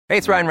Hey,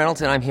 it's Ryan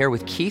Reynolds, and I'm here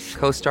with Keith,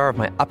 co-star of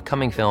my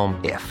upcoming film,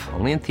 If,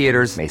 only in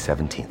theaters May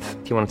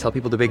 17th. Do you want to tell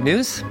people the big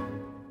news?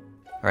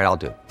 All right, I'll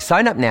do it.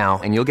 Sign up now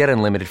and you'll get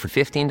unlimited for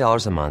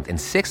 $15 a month and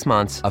 6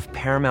 months of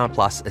Paramount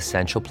Plus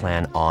Essential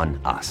Plan on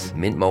us.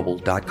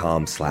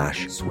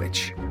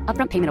 MintMobile.com/switch.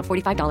 Upfront payment of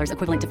 $45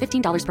 equivalent to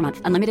 $15 per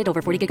month. Unlimited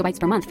over 40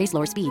 gigabytes per month. Face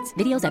lower speeds.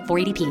 Videos at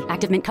 480p.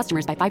 Active Mint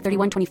customers by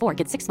 531.24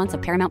 get 6 months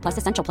of Paramount Plus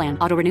Essential Plan.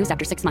 Auto renews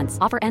after 6 months.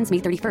 Offer ends May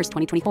 31st,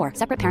 2024.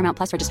 Separate Paramount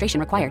Plus registration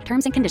required.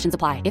 Terms and conditions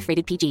apply if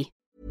rated PG.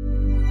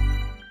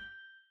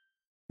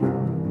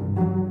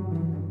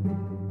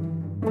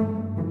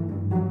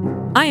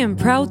 I am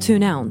proud to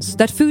announce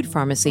that Food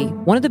Pharmacy,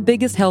 one of the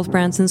biggest health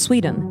brands in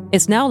Sweden,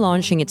 is now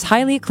launching its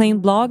highly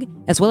acclaimed blog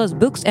as well as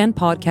books and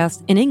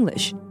podcasts in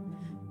English.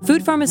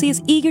 Food Pharmacy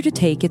is eager to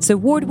take its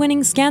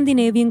award-winning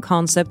Scandinavian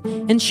concept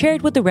and share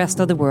it with the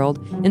rest of the world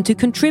and to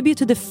contribute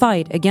to the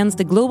fight against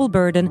the global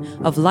burden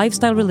of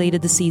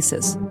lifestyle-related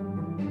diseases.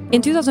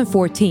 In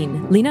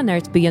 2014, Lina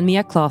Nertby and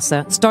Mia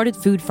Klase started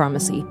Food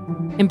Pharmacy,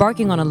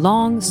 embarking on a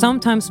long,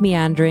 sometimes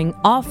meandering,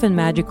 often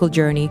magical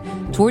journey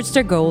towards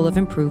their goal of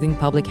improving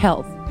public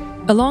health.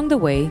 Along the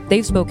way,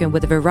 they've spoken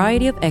with a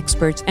variety of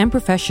experts and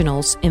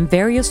professionals in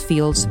various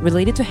fields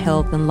related to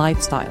health and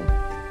lifestyle.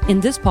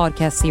 In this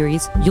podcast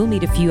series, you'll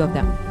meet a few of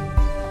them.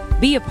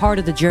 Be a part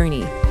of the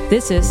journey.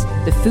 This is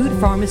the Food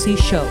Pharmacy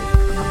Show.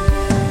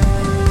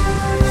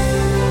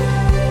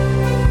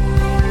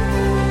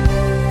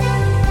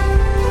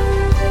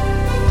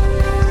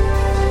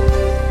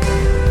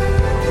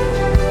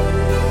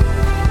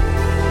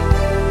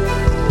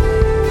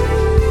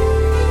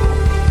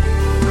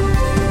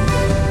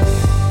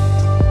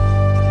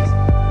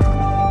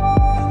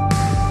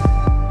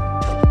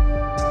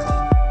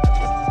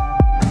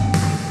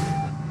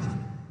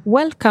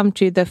 Welcome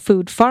to the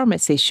Food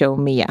Pharmacy Show,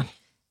 Mia.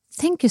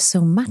 Thank you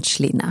so much,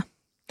 Lina.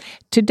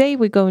 Today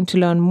we're going to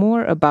learn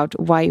more about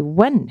why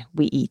when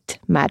we eat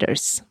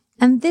matters.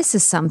 And this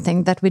is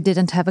something that we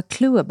didn't have a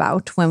clue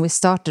about when we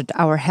started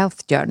our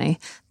health journey,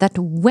 that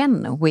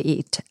when we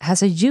eat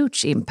has a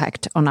huge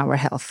impact on our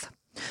health.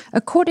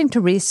 According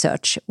to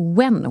research,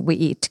 when we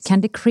eat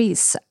can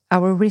decrease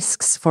our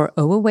risks for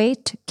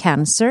overweight,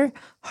 cancer,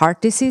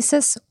 heart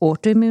diseases,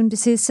 autoimmune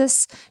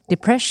diseases,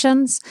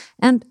 depressions,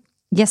 and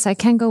yes, I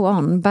can go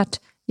on, but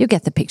you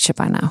get the picture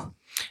by now.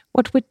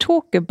 What we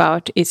talk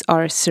about is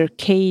our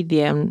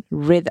circadian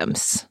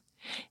rhythms.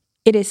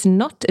 It is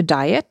not a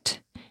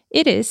diet.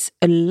 It is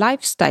a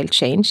lifestyle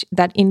change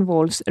that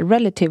involves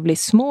relatively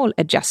small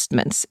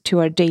adjustments to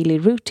our daily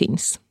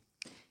routines.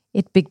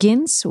 It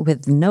begins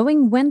with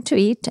knowing when to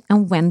eat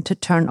and when to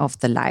turn off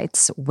the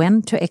lights,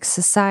 when to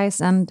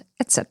exercise, and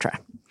etc.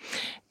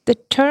 The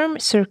term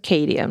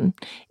circadian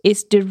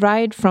is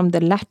derived from the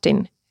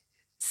Latin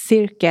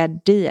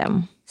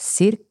circadium.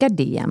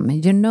 Circadium.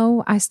 You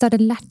know, I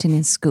studied Latin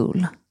in school.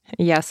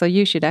 Yeah, so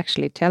you should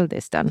actually tell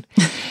this then.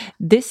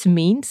 This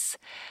means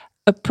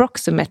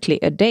approximately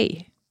a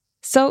day.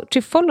 So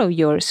to follow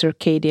your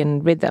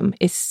circadian rhythm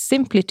is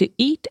simply to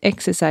eat,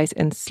 exercise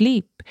and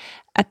sleep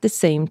at the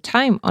same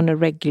time on a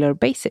regular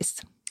basis.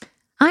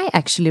 I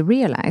actually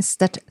realized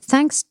that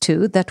thanks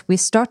to that we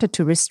started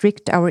to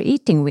restrict our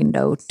eating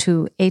window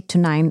to 8 to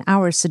 9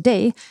 hours a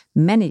day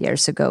many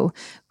years ago,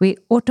 we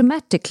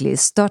automatically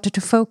started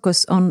to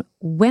focus on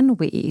when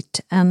we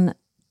eat and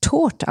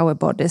taught our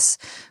bodies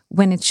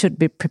when it should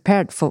be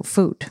prepared for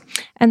food.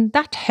 And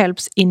that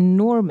helps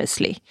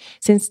enormously,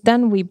 since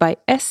then we by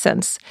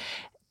essence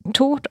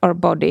taught our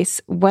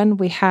bodies when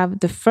we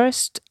have the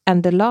first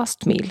and the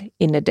last meal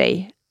in a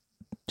day,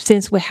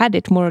 since we had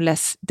it more or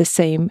less the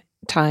same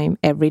time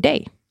every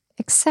day.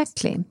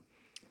 Exactly.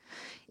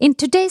 In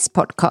today's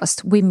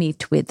podcast, we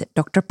meet with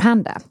Dr.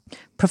 Panda,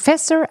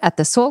 professor at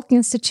the Salk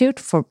Institute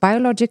for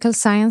Biological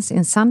Science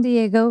in San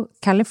Diego,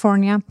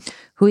 California,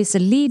 who is a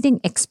leading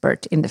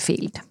expert in the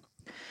field.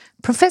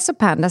 Professor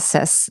Panda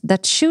says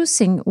that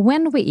choosing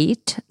when we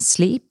eat,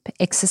 sleep,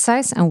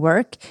 exercise and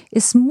work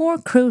is more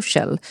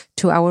crucial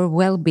to our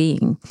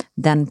well-being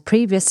than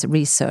previous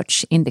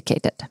research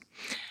indicated.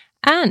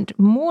 And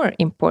more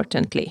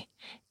importantly,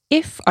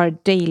 if our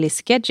daily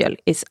schedule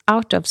is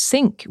out of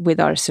sync with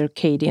our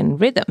circadian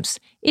rhythms,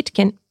 it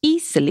can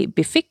easily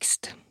be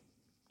fixed.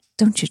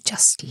 Don't you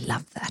just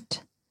love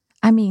that?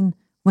 I mean,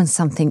 when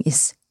something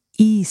is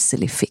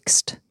easily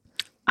fixed.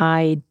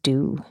 I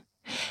do.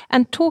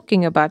 And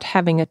talking about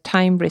having a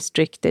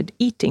time-restricted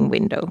eating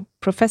window,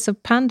 Professor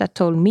Panda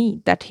told me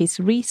that his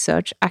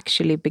research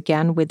actually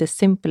began with a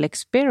simple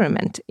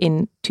experiment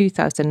in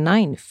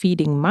 2009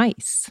 feeding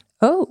mice.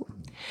 Oh.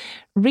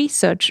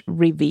 Research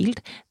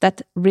revealed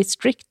that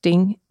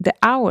restricting the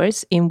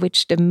hours in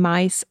which the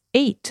mice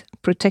ate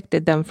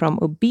protected them from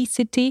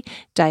obesity,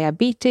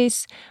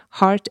 diabetes,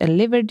 heart and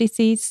liver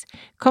disease,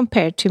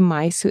 compared to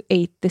mice who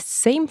ate the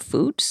same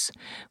foods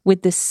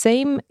with the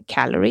same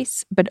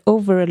calories, but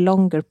over a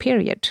longer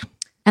period.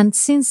 And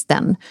since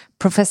then,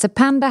 Professor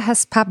Panda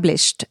has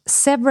published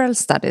several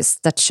studies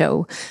that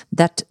show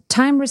that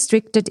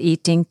time-restricted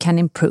eating can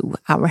improve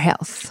our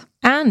health.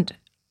 And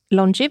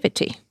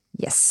longevity.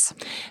 Yes.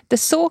 The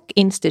Salk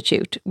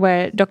Institute,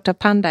 where Dr.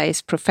 Panda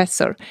is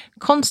professor,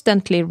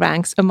 constantly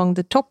ranks among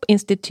the top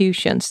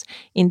institutions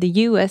in the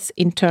US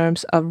in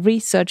terms of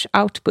research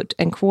output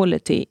and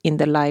quality in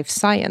the life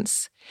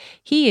science.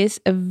 He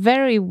is a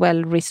very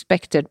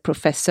well-respected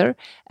professor,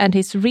 and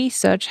his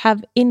research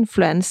have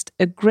influenced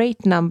a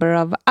great number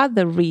of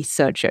other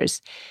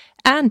researchers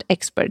and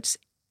experts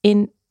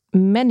in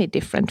many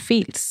different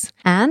fields.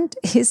 And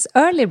his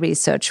early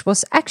research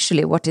was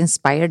actually what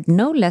inspired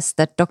no less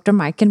than Dr.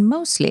 Michael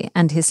Mosley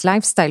and his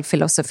lifestyle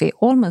philosophy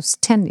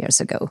almost 10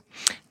 years ago.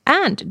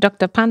 And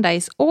Dr. Panda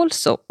is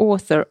also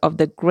author of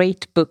the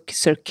great book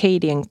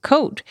Circadian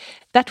Code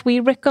that we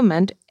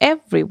recommend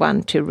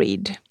everyone to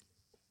read.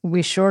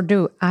 We sure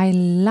do. I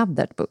love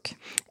that book.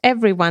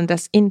 Everyone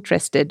that's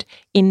interested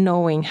in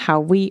knowing how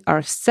we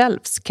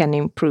ourselves can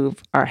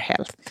improve our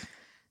health.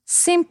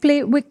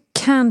 Simply, we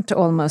can't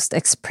almost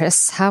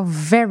express how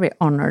very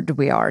honored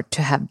we are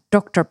to have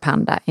Dr.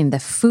 Panda in the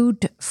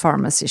Food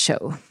Pharmacy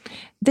Show.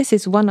 This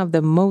is one of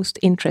the most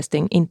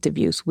interesting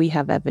interviews we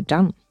have ever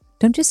done.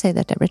 Don't you say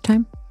that every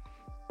time?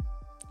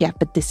 Yeah,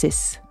 but this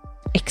is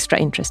extra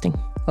interesting.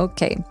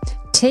 Okay,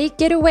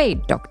 take it away,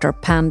 Dr.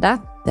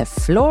 Panda. The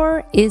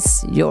floor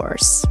is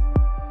yours.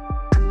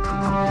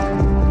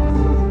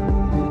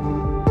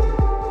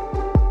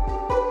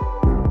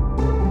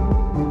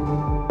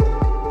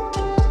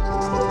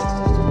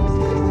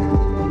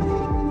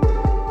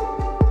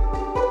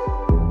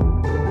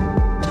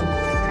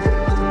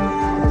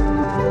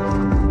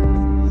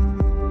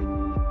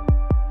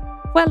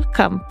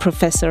 Welcome,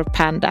 Professor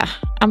Panda.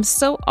 I'm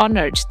so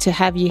honored to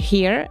have you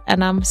here,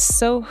 and I'm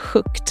so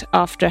hooked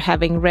after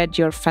having read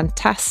your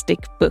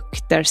fantastic book,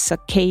 The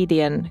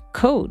Circadian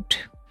Code.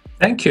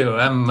 Thank you.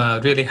 I'm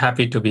really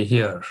happy to be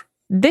here.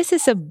 This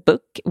is a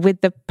book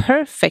with the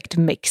perfect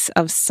mix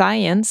of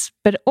science,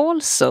 but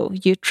also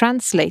you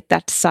translate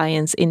that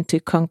science into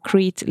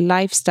concrete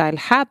lifestyle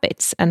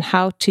habits and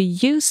how to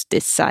use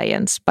this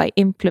science by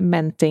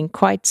implementing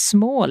quite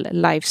small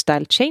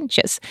lifestyle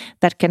changes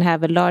that can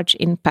have a large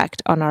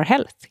impact on our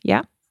health,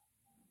 yeah?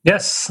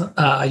 Yes,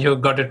 you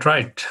got it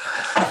right.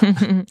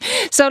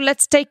 So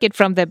let's take it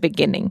from the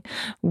beginning.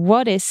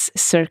 What is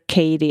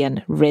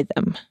circadian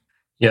rhythm?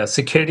 Yeah,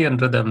 circadian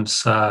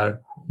rhythms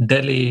are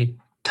daily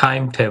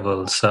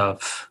timetables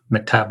of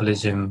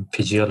metabolism,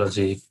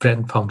 physiology,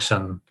 brain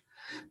function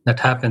that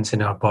happens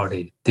in our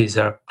body. These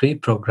are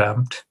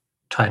pre-programmed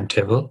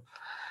timetable.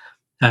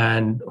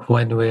 And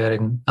when we are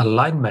in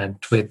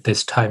alignment with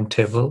this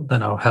timetable,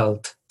 then our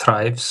health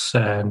thrives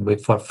and we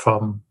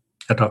perform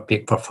at our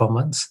peak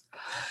performance.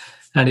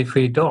 And if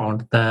we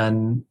don't,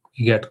 then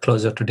we get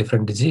closer to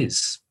different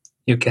disease.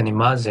 You can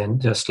imagine,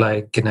 just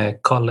like in a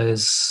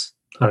college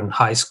or in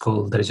high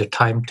school, there is a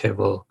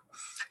timetable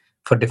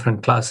for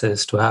different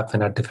classes to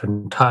happen at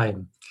different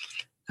time.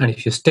 And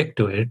if you stick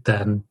to it,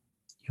 then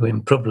you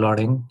improve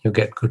learning, you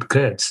get good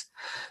grades.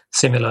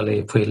 Similarly,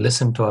 if we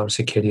listen to our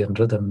circadian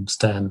rhythms,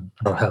 then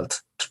our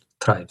health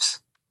thrives.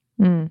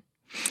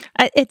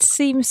 It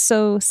seems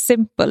so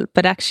simple,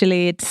 but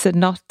actually it's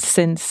not,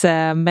 since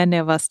many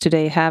of us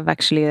today have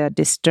actually a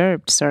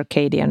disturbed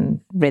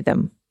circadian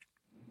rhythm.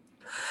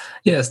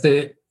 Yes,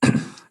 the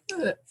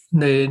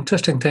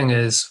interesting thing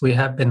is we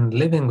have been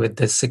living with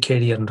this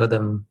circadian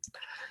rhythm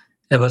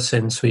ever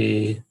since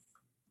we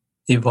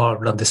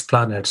evolved on this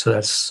planet. So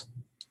that's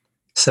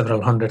several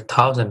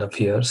 100,000 of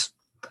years.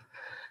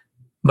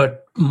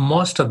 But in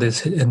most of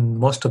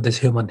this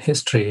human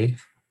history,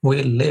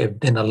 we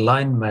lived in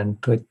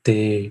alignment with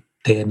the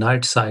day and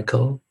night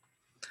cycle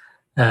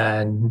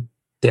and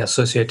the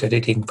associated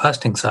eating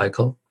fasting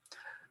cycle.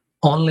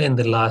 Only in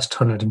the last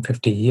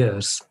 150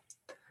 years,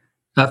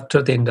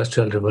 after the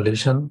Industrial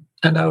Revolution,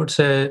 and I would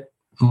say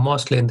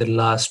mostly in the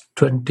last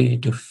 20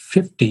 to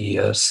 50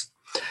 years,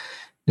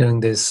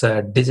 during this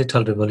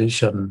digital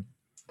revolution,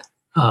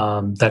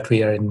 that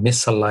we are in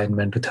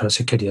misalignment with our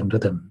circadian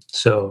rhythm.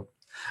 So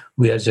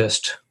we are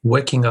just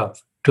waking up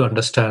to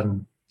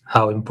understand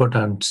how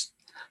important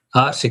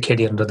are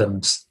circadian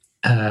rhythms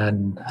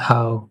and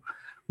how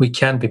we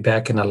can be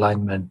back in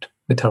alignment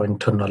with our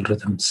internal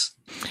rhythms.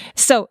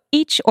 So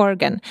each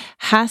organ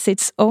has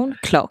its own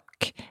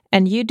clock,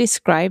 and you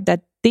describe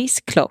that these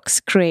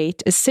clocks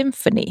create a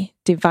symphony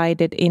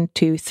divided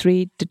into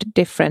three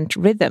different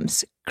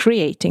rhythms,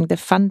 creating the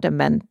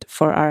fundament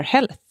for our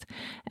health,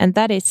 and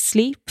that is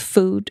sleep,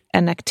 food,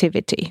 and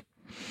activity.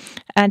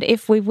 And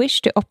if we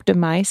wish to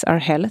optimize our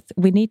health,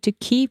 we need to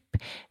keep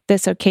the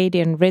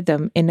circadian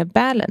rhythm in a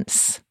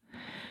balance.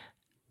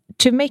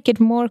 To make it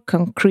more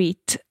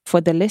concrete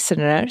for the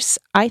listeners,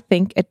 I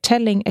think a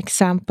telling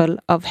example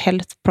of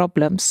health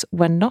problems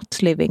when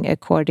not living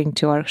according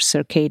to our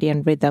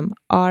circadian rhythm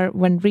are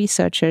when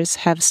researchers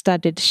have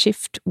studied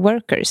shift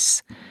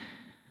workers.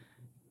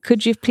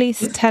 Could you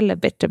please tell a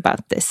bit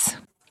about this?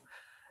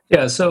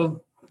 Yeah,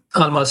 so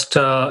almost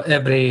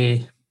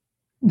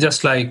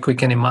just like we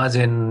can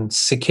imagine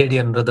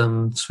circadian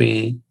rhythms,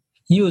 we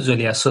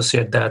usually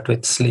associate that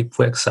with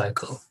sleep-wake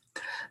cycle.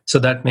 So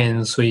that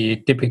means we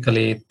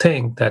typically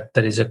think that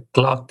there is a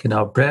clock in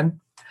our brain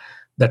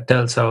that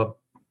tells our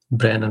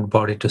brain and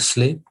body to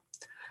sleep.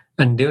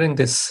 And during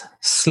this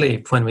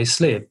sleep, when we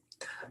sleep,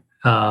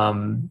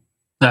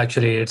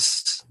 actually,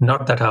 it's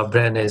not that our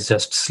brain is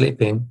just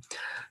sleeping.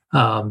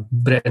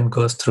 Brain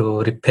goes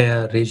through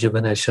repair,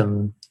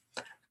 rejuvenation,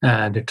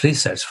 and it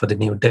resets for the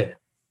new day.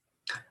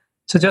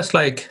 So just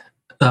like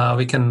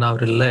we can now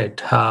relate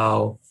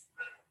how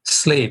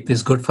sleep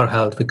is good for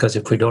health, because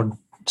if we don't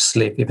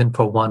sleep even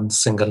for one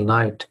single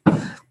night,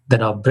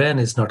 then our brain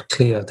is not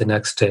clear the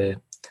next day.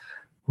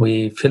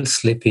 We feel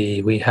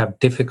sleepy, we have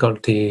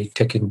difficulty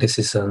taking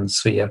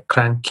decisions, we are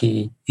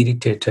cranky,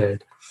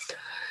 irritated.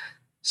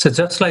 So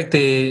just like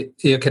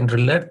you can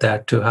relate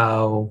that to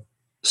how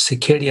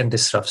circadian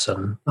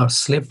disruption or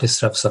sleep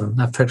disruption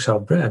affects our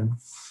brain.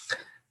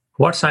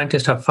 What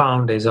scientists have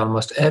found is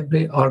almost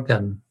every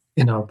organ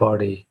in our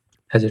body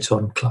has its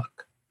own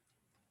clock.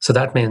 So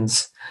that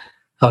means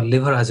our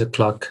liver has a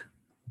clock,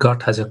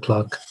 gut has a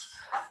clock,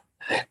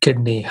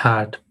 kidney,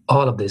 heart,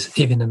 all of this.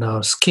 Even in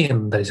our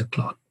skin, there is a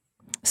clock.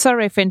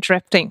 Sorry for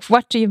interrupting.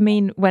 What do you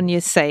mean when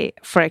you say,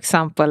 for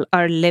example,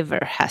 our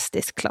liver has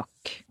this clock?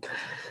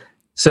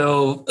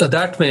 So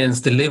that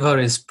means the liver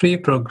is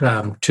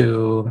pre-programmed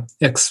to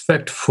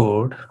expect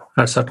food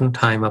at a certain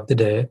time of the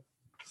day.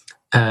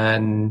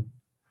 And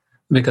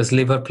because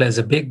liver plays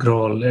a big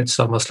role, it's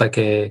almost like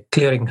a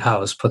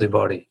clearinghouse for the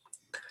body.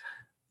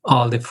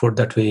 All the food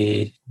that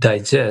we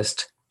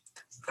digest,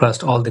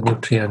 first all the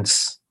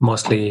nutrients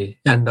mostly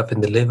end up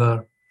in the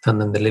liver, and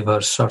then the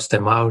liver sorts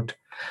them out,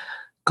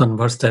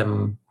 converts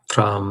them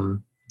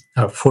from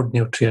our food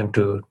nutrient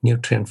to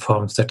nutrient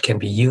forms that can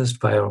be used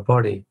by our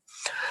body,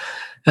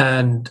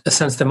 and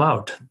sends them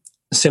out.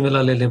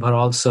 Similarly, liver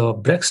also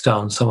breaks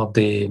down some of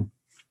the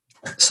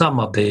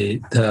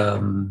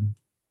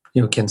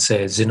you can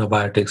say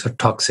xenobiotics or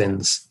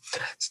toxins,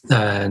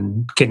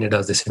 and kidney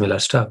does the similar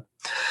stuff.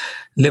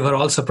 Liver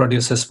also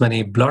produces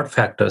many blood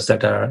factors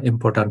that are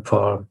important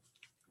for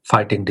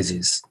fighting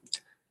disease.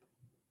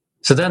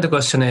 So then the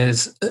question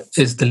is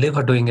the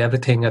liver doing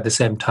everything at the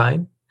same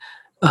time?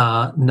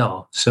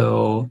 No.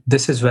 So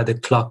this is where the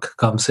clock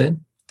comes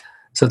in.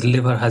 So the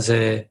liver has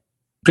a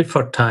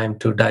preferred time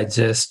to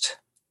digest,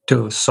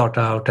 to sort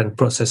out and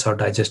process our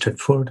digested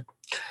food.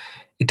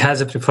 It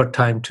has a preferred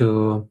time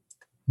to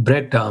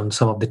break down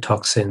some of the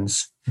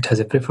toxins. It has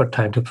a preferred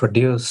time to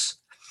produce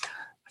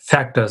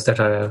factors that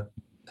are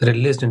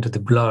released into the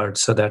blood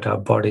so that our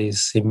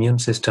body's immune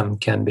system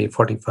can be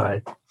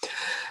fortified.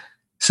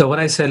 So when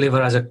I say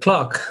liver has a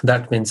clock,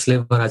 that means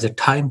liver has a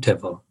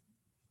timetable,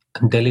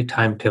 a daily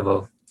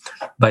timetable,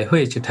 by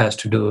which it has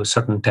to do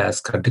certain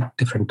tasks at a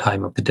different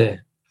time of the day.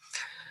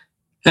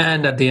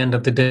 And at the end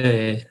of the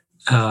day,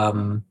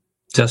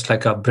 just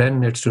like our brain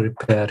needs to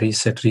repair,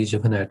 reset,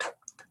 rejuvenate,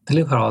 the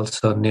liver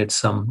also needs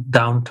some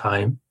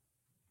downtime.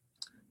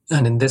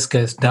 And in this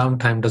case,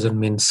 downtime doesn't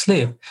mean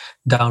sleep.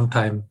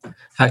 Downtime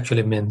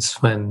actually means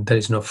when there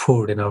is no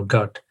food in our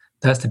gut.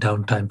 That's the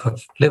downtime for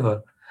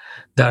liver.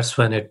 That's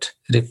when it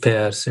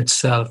repairs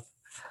itself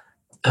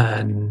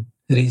and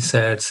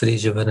resets,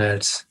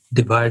 rejuvenates,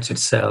 divides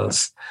its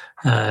cells,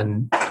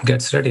 and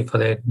gets ready for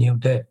the new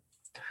day.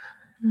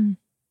 Mm.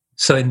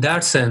 So in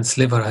that sense,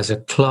 liver has a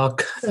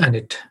clock and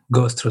it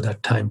goes through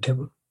that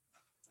timetable.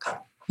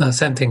 The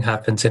same thing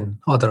happens in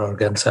other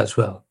organs as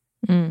well.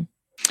 Mm.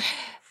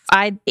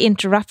 I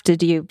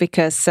interrupted you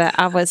because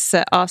I was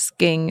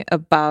asking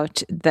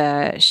about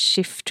the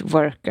shift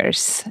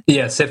workers.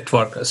 Yeah, shift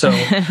workers. So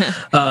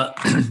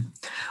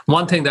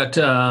one thing that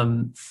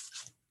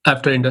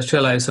after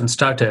industrialization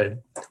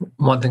started,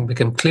 one thing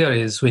became clear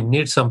is we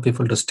need some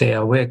people to stay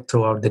awake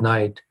throughout the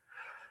night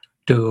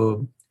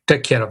to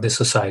take care of the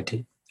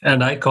society.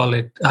 And I call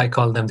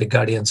them the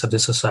guardians of the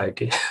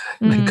society.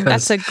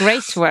 That's a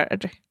great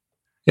word.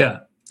 Yeah,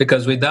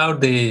 because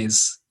without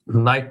these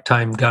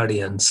nighttime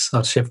guardians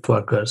or shift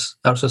workers,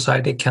 our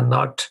society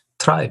cannot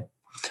thrive.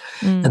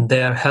 And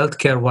they are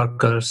healthcare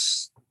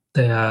workers,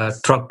 they are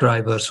truck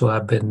drivers who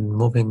have been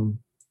moving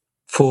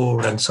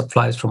food and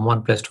supplies from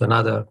one place to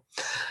another,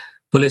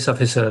 police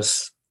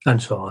officers,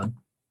 and so on.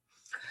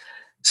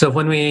 So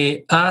when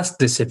we ask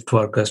the shift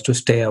workers to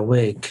stay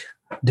awake,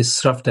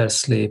 disrupt their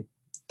sleep,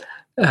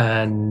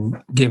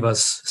 and give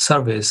us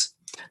service,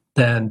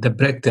 then they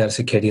break their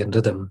circadian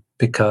rhythm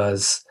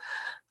because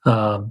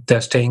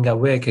they're staying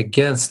awake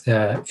against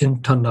their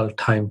internal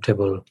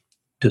timetable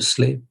to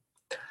sleep.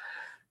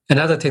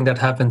 Another thing that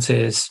happens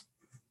is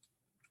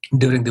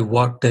during the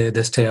workday,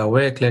 they stay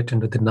awake late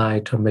into the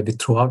night or maybe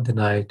throughout the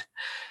night.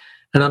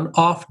 And on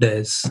off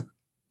days,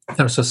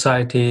 our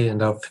society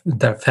and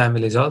their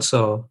families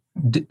also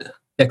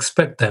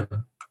expect them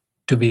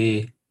to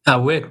be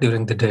awake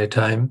during the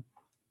daytime,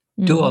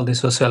 do all the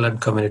social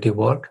and community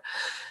work,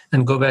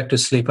 and go back to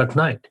sleep at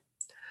night.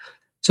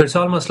 So it's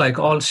almost like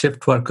all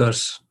shift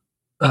workers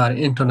are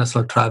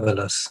international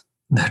travelers.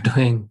 They're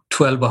doing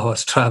 12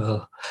 hours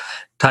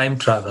time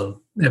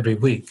travel every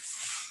week.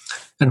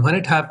 And when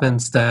it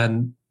happens,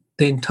 then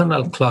the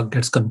internal clock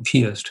gets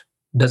confused,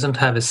 doesn't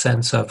have a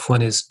sense of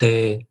when is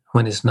day,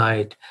 when is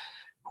night,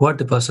 what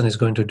the person is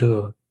going to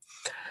do.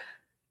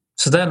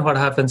 So then what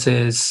happens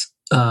is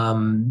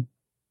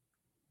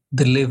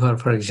the liver,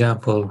 for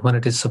example, when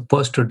it is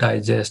supposed to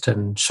digest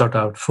and shut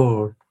out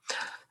food,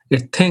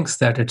 it thinks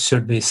that it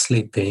should be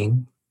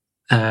sleeping.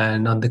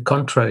 And on the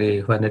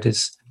contrary, when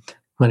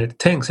it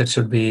thinks it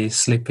should be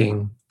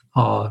sleeping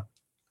or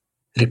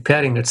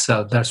repairing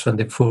itself, that's when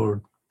the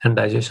food and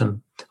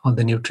digestion, all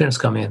the nutrients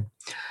come in.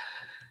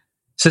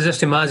 So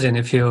just imagine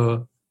if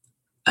you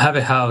have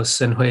a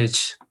house in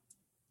which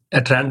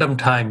at random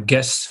time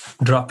guests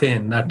drop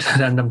in at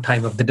random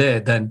time of the day,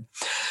 then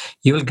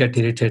you will get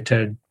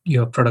irritated,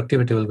 your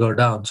productivity will go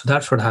down. So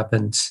that's what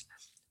happens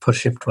for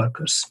shift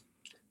workers.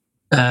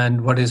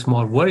 And what is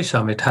more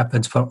worrisome, it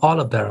happens for all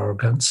of their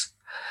organs.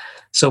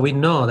 So we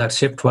know that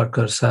shift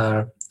workers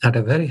are at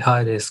a very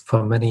high risk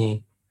for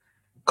many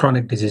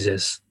chronic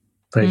diseases.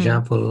 For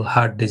example,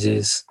 heart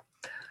disease,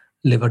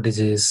 liver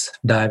disease,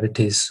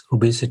 diabetes,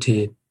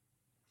 obesity,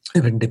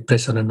 even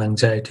depression and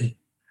anxiety.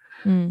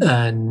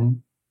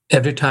 And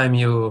every time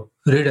you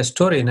read a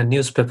story in a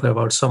newspaper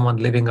about someone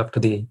living up to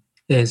the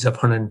age of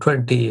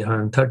 120,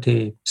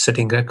 130,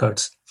 setting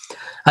records,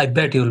 I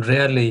bet you'll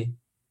rarely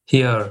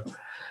hear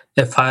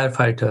a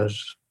firefighter,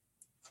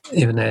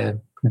 even a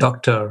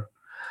doctor,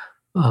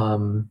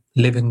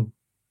 living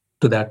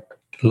to that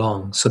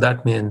long. So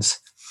that means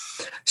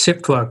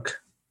shift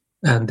work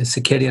and the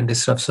circadian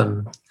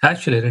disruption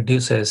actually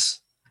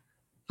reduces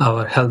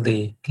our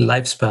healthy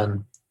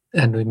lifespan,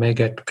 and we may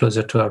get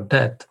closer to our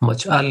death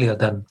much earlier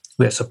than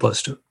we are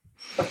supposed to.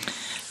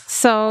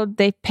 So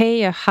they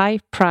pay a high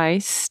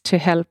price to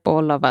help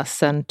all of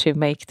us and to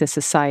make the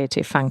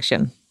society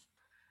function.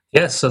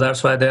 Yes, so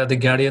that's why they are the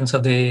guardians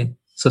of the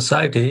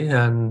society,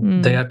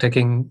 and they are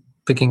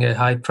picking a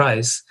high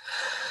price.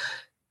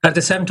 At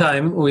the same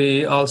time,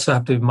 we also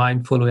have to be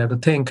mindful. We have to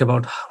think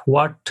about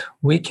what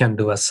we can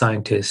do as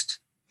scientists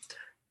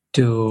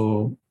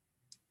to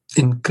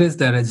increase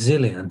their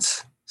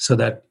resilience so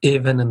that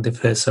even in the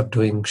face of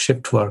doing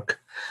shift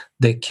work,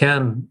 they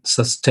can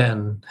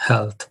sustain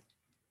health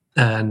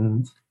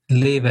and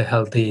live a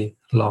healthy,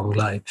 long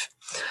life.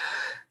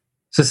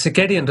 So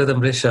circadian rhythm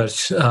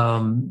research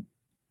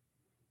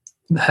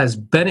has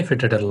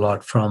benefited a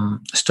lot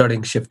from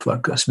studying shift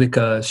workers,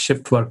 because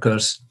shift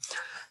workers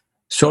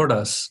showed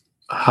us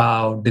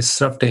how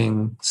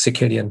disrupting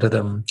circadian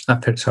rhythm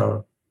affects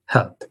our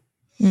health.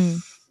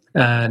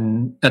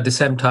 And at the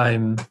same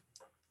time,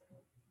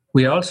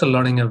 we are also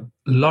learning a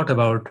lot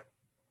about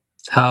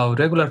how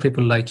regular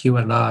people like you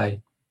and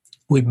I,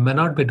 we may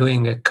not be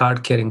doing a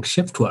card-carrying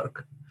shift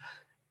work,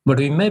 but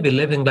we may be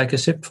living like a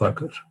shift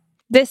worker.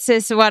 This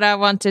is what I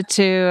wanted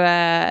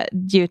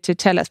you to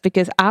tell us,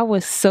 because I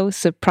was so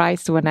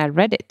surprised when I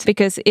read it.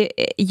 Because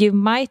you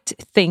might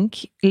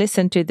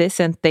listen to this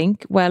and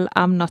think, well,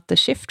 I'm not a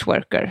shift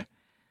worker.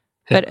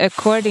 Yeah. But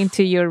according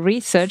to your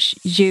research,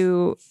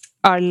 you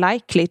are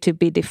likely to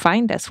be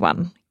defined as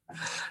one.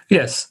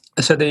 Yes.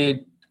 So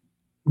the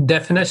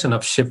definition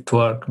of shift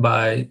work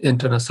by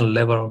International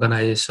Labour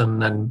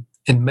Organization and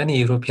in many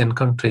European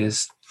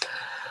countries,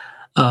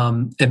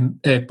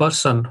 a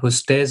person who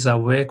stays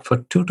awake for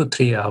 2 to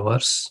 3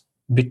 hours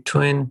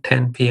between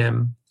 10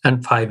 p.m.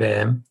 and 5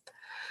 a.m.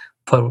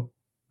 for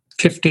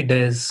 50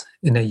 days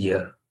in a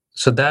year.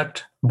 So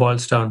that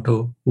boils down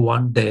to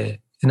 1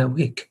 day in a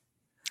week.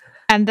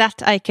 And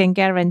that I can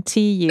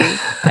guarantee you,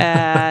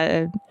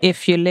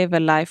 if you live a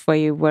life where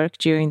you work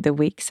during the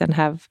weeks and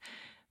have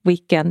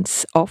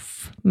weekends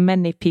off,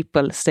 many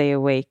people stay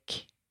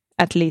awake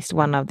at least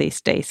one of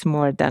these days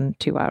more than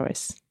 2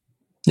 hours.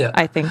 Yeah,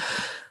 I think.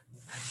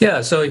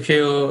 Yeah, so if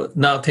you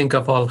now think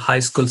of all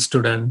high school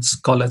students,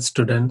 college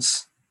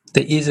students,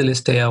 they easily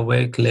stay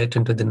awake late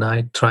into the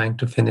night trying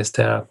to finish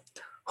their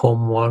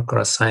homework or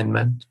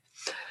assignment.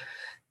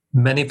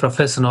 Many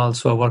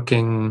professionals who are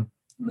working,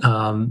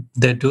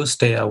 they do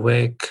stay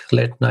awake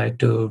late night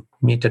to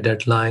meet a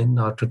deadline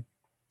or to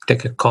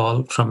take a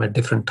call from a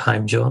different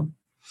time zone.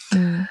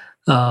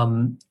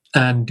 And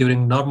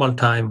during normal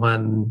time,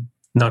 when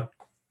not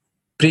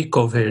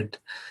pre-COVID,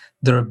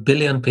 there are 1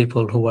 billion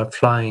people who are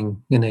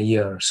flying in a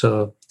year.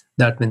 So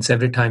that means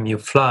every time you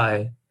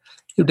fly,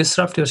 you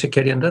disrupt your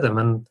circadian rhythm.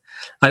 And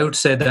I would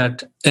say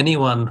that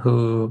anyone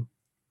who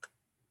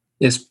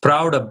is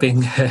proud of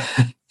being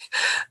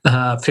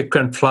a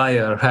frequent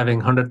flyer, having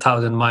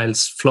 100,000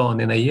 miles flown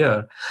in a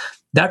year,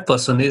 that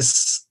person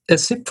is a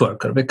shift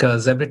worker,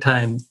 because every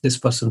time this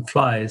person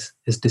flies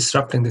is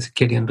disrupting the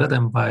circadian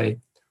rhythm by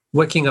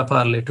waking up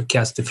early to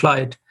catch the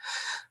flight,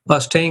 or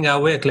staying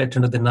awake late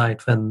into the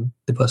night when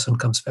the person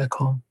comes back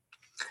home.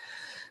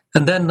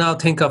 And then now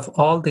think of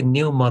all the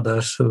new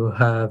mothers who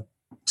have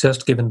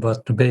just given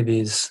birth to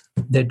babies.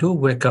 They do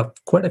wake up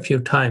quite a few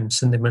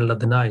times in the middle of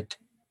the night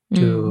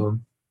to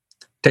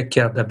take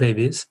care of their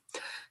babies.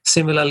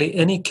 Similarly,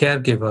 any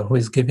caregiver who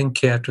is giving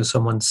care to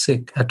someone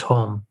sick at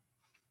home,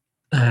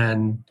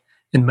 and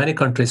in many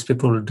countries,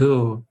 people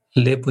do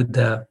live with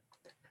their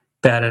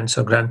parents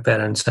or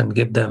grandparents and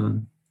give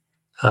them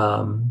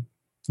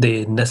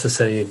the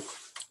necessary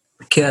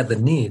care they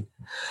need.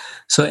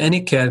 So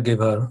any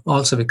caregiver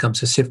also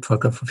becomes a shift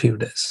worker for a few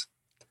days.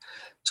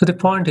 So the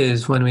point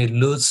is, when we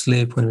lose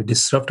sleep, when we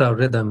disrupt our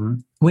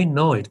rhythm, we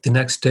know it the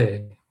next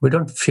day. we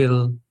don't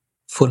feel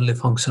fully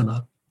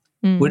functional.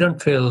 We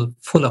don't feel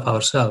full of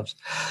ourselves.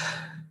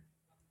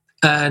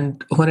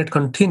 And when it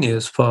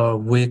continues for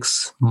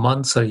weeks,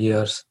 months, or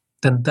years,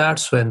 then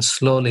that's when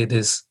slowly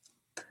these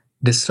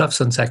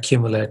disruptions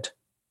accumulate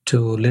to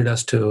lead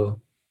us to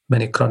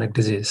many chronic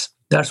disease.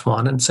 That's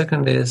one. And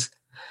second is,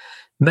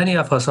 many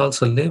of us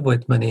also live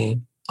with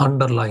many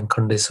underlying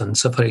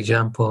conditions. So, for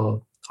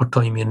example,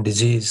 autoimmune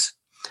disease,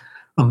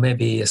 or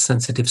maybe a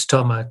sensitive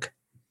stomach,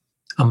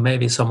 or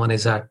maybe someone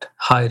is at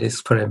high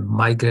risk for a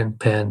migraine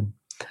pain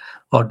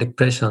or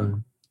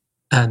depression.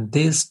 And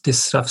this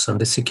disruption,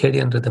 the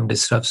circadian rhythm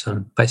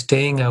disruption, by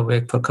staying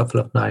awake for a couple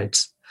of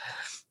nights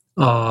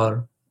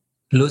or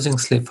losing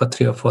sleep for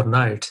 3 or 4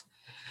 nights,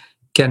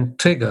 can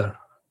trigger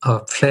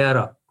or flare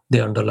up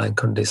the underlying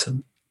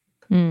condition.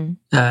 And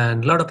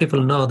a lot of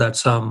people know that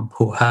some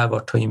who have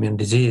autoimmune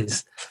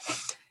disease,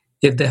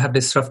 if they have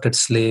disrupted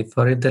sleep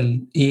or if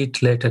they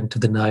eat late into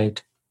the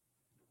night,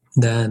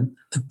 then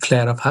a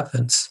flare-up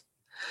happens.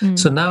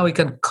 So now we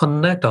can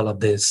connect all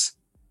of this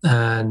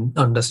and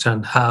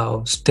understand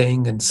how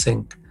staying in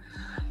sync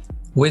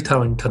with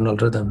our internal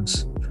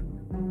rhythms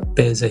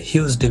pays a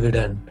huge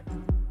dividend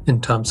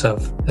in terms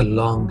of a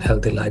long,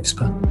 healthy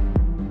lifespan.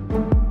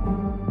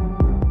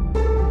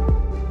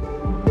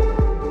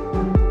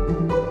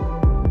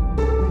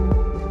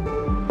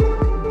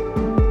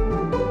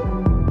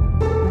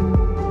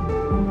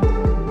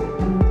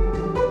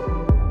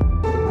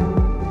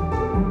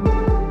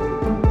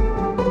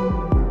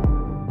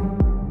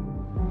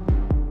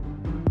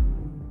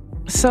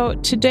 So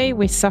today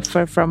we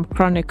suffer from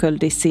chronic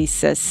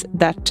diseases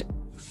that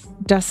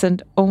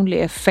doesn't only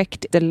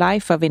affect the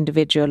life of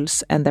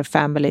individuals and their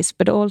families,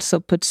 but also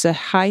puts a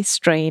high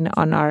strain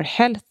on our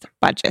health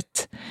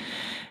budget.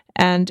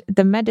 And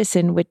the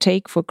medicine we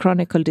take for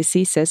chronic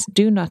diseases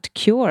do not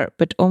cure,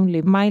 but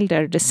only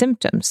milder the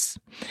symptoms.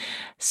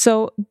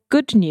 So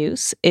good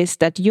news is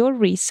that your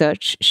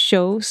research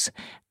shows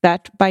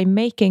that by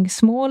making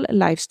small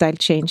lifestyle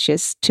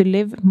changes to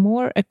live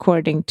more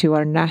according to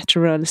our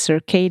natural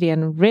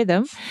circadian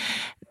rhythm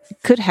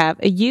could have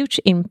a huge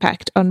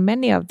impact on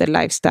many of the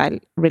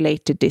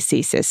lifestyle-related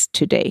diseases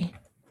today.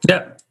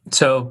 Yeah,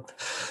 so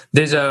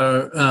these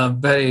are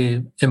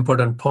very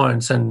important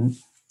points. And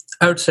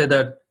I would say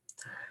that,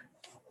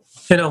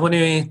 when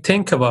we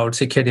think about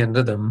circadian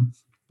rhythm,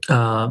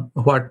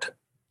 what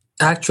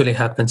actually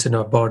happens in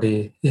our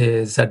body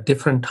is at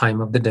different time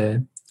of the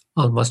day,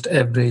 almost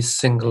every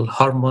single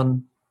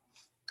hormone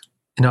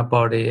in our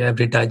body,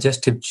 every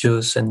digestive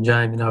juice,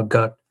 enzyme in our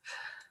gut,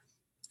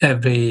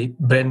 every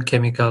brain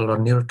chemical or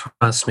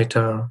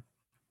neurotransmitter,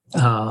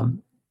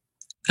 and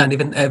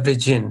even every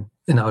gene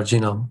in our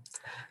genome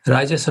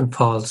rises and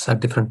falls at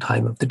different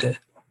time of the day.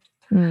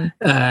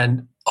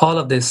 And all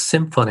of this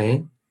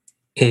symphony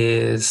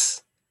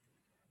is,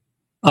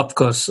 of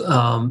course,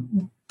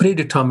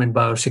 predetermined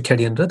by our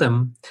circadian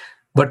rhythm,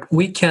 but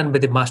we can be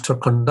the master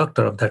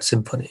conductor of that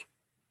symphony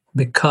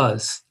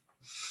because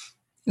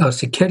our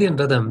circadian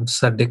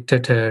rhythms are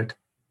dictated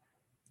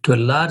to a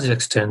large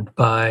extent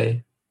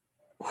by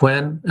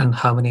when and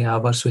how many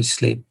hours we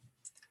sleep,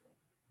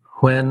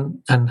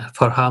 when and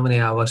for how many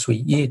hours we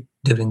eat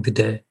during the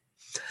day,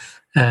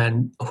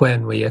 and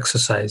when we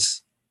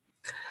exercise.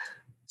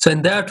 So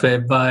in that way,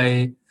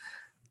 by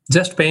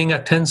just paying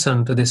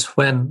attention to this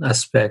when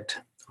aspect,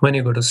 when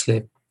you go to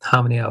sleep,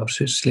 how many hours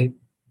you sleep,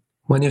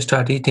 when you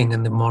start eating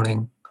in the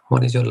morning,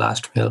 what is your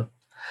last meal,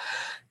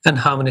 and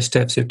how many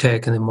steps you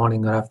take in the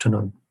morning or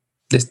afternoon,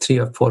 these 3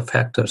 or 4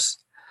 factors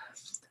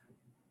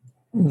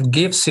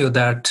gives you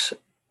that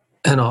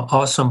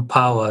awesome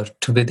power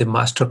to be the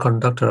master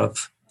conductor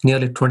of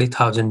nearly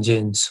 20,000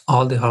 genes,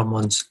 all the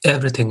hormones,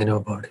 everything in your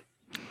body.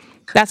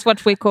 That's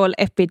what we call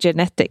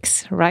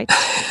epigenetics, right?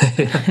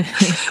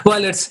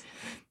 Well, it's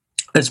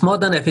more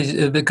than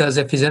because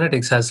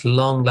epigenetics has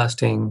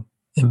long-lasting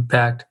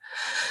impact.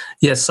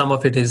 Yes, some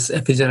of it is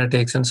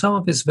epigenetics and some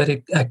of it is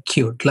very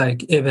acute.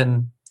 Like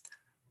even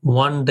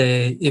one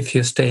day, if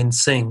you stay in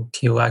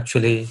sync, you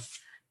actually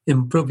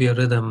improve your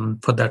rhythm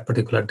for that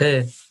particular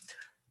day.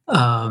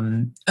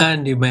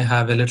 And you may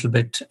have a little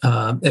bit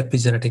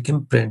epigenetic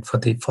imprint for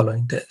the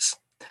following days.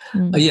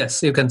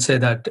 Yes, you can say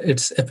that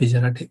it's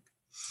epigenetic.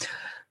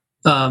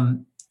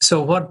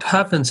 So what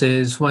happens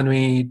is when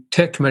we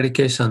take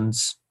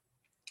medications,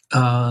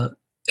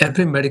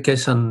 every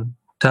medication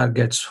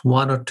targets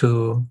 1 or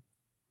 2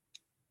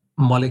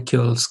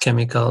 molecules,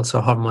 chemicals,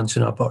 or hormones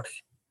in our body.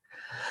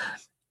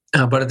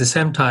 But at the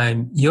same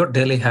time, your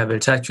daily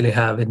habits actually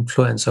have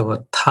influence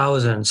over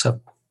thousands of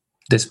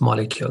these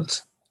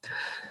molecules.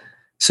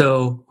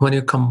 So when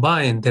you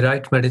combine the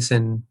right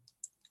medicine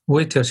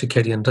with your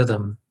circadian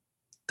rhythm,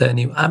 then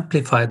you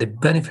amplify the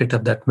benefit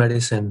of that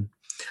medicine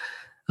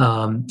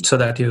so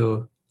that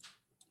you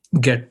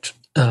get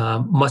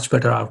much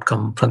better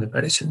outcome from the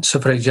medicine. So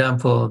for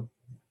example,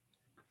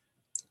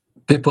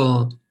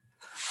 people,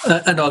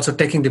 and also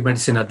taking the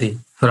medicine at the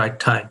right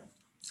time.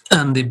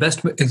 And the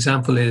best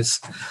example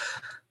is,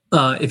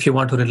 if you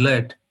want to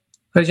relate,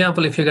 for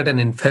example, if you get an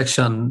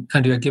infection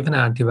and you are given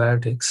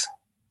antibiotics,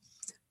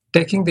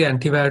 taking the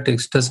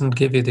antibiotics doesn't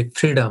give you the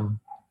freedom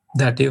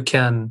that you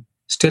can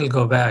still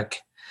go back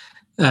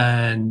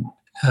and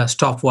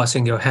stop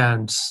washing your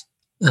hands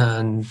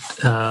and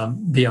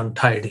be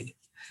untidy.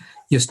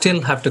 You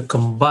still have to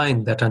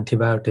combine that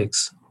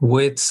antibiotics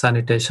with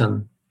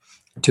sanitation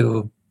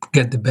to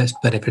get the best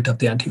benefit of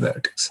the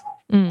antibiotics.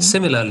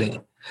 Similarly,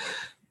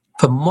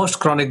 for most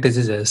chronic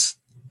diseases,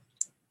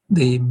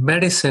 the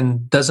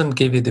medicine doesn't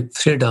give you the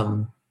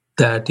freedom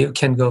that you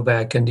can go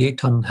back and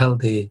eat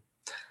unhealthy.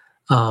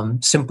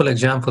 Simple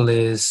example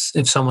is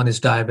if someone is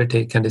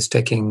diabetic and is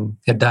taking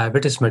a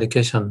diabetes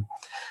medication,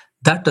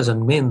 that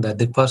doesn't mean that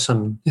the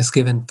person is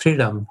given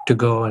freedom to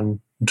go and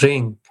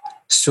drink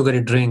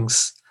sugary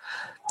drinks,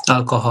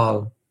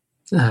 alcohol,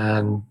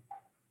 and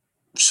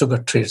sugar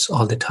treats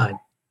all the time.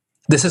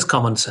 This is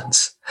common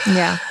sense.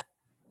 Yeah.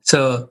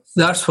 So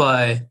that's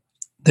why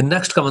the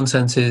next common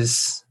sense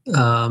is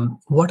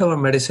whatever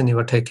medicine you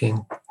are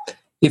taking,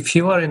 if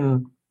you are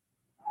in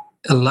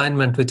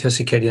alignment with your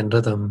circadian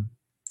rhythm,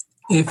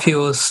 if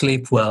you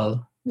sleep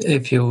well,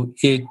 if you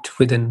eat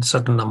within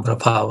certain number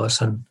of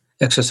hours and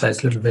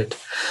exercise a little bit,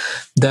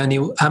 then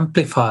you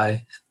amplify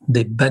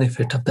the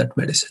benefit of that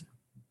medicine.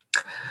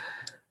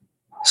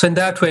 So in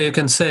that way, you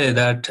can say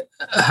that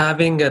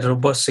having a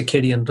robust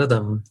circadian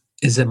rhythm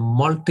is a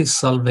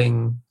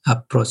multi-solving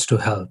approach to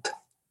health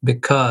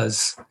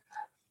because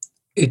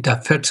it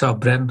affects our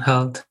brain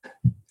health.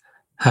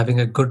 Having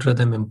a good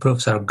rhythm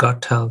improves our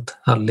gut health,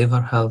 our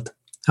liver health,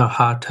 our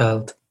heart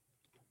health,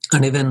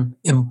 and even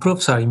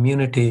improves our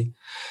immunity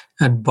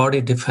and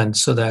body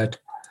defense so that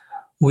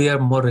we are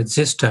more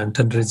resistant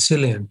and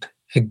resilient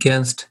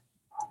against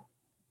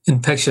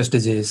infectious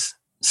disease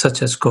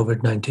such as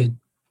COVID-19.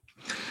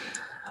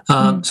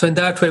 So in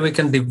that way, we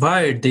can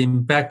divide the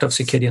impact of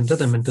circadian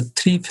rhythm into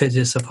three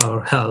phases of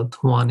our health.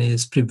 One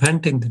is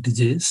preventing the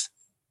disease.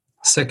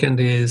 Second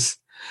is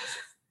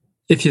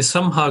if you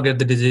somehow get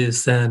the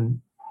disease,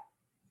 then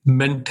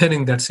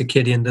maintaining that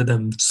circadian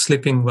rhythm,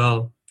 sleeping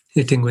well,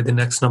 eating within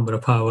X number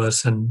of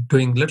hours, and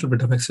doing a little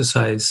bit of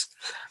exercise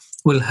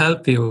will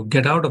help you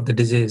get out of the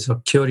disease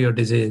or cure your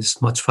disease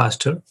much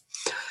faster.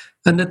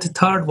 And then the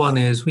third one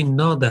is we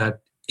know that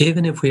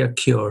even if we are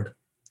cured,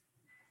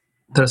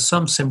 there are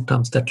some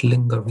symptoms that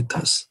linger with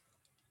us.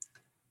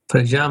 For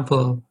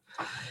example,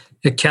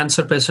 a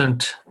cancer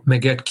patient may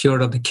get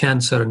cured of the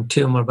cancer and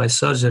tumor by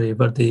surgery,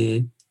 but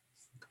the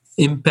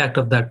impact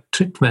of that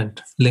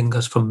treatment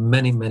lingers for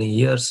many, many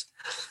years.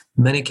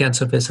 Many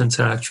cancer patients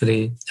are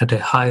actually at a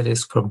high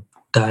risk for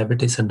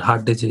diabetes and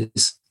heart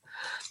disease.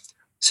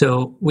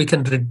 So we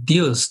can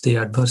reduce the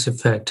adverse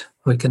effect,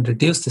 we can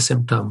reduce the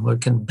symptom, we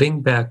can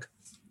bring back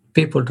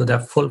people to their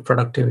full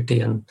productivity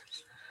and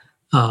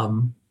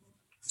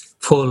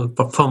full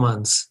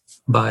performance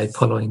by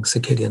following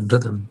circadian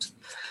rhythms.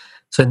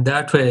 So in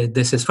that way,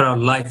 this is for our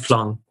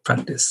lifelong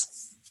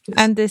practice. Yes.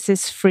 And this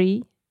is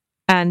free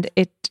and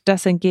it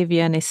doesn't give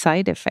you any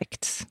side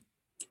effects.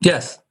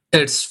 Yes,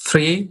 it's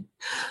free.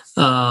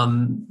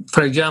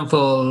 For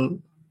example,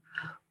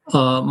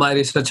 my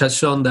research has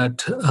shown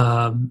that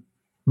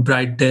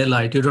bright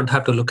daylight, you don't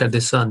have to look at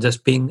the sun,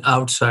 just being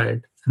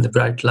outside in the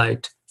bright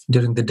light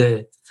during the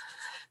day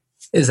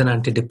is an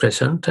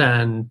antidepressant.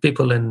 And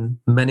people in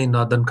many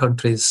northern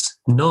countries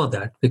know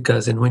that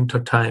because in winter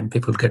time,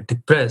 people get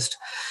depressed.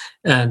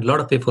 And a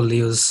lot of people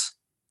use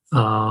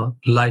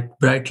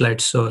bright light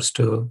source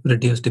to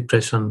reduce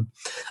depression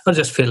or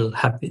just feel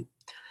happy.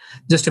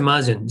 Just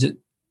imagine,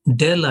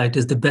 daylight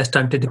is the best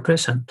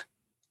antidepressant.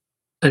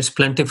 It's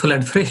plentiful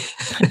and free.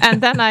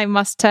 And then I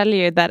must tell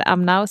you that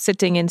I'm now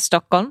sitting in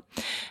Stockholm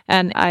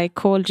and I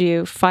called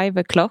you 5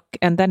 o'clock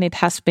and then it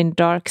has been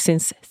dark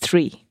since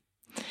 3.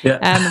 Yeah.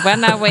 And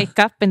when I wake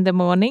up in the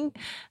morning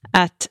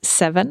at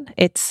 7,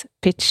 it's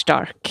pitch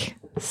dark.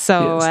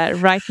 So Yes.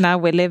 Right now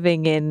we're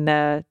living in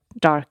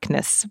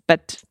darkness,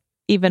 but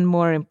even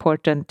more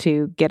important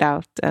to get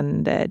out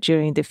and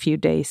during the few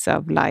days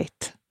of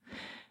light.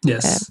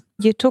 Yes.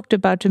 You talked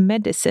about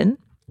medicine.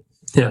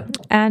 Yeah.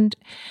 And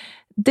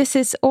this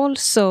is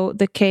also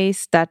the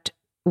case that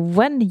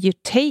when you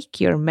take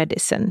your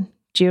medicine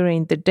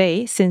during the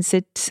day, since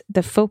it's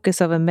the focus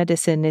of a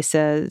medicine is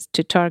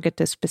to target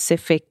a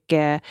specific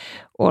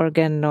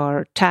organ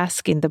or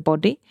task in the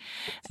body.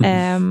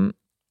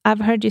 I've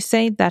heard you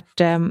say that,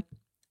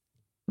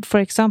 for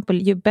example,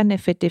 you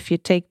benefit if you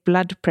take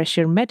blood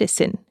pressure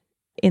medicine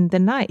in the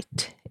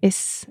night.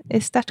 Is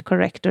that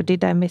correct, or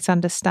did I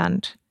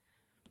misunderstand?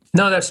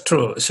 No, that's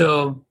true.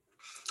 So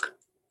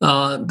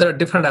there are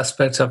different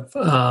aspects of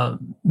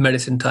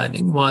medicine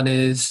timing. One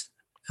is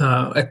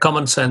a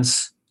common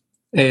sense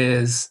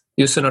is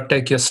you should not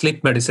take your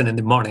sleep medicine in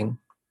the morning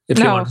if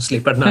you want to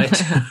sleep at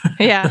night.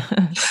 Yeah,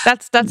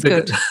 that's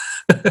good.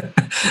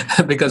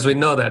 Because we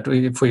know that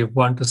if we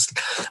want to,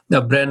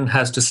 the brain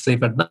has to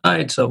sleep at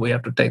night, so we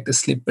have to take the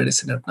sleep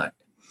medicine at night.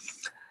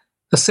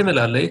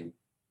 Similarly,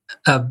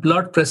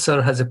 blood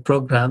pressure has a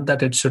program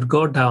that it should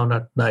go down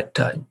at night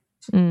time.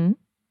 Mm.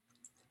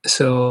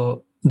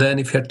 So then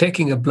if you're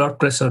taking a blood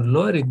pressure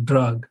lowering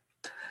drug,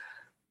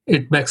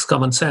 it makes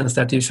common sense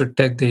that you should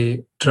take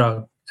the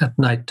drug at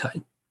night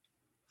time.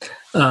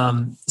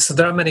 So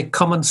there are many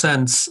common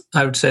sense,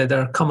 I would say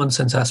there are common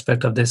sense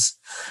aspect of this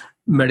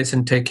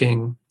medicine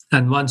taking.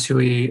 And once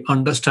we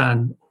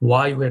understand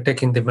why we're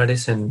taking the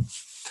medicine,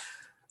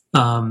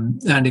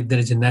 and if there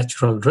is a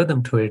natural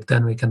rhythm to it,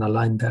 then we can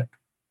align that.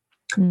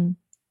 Then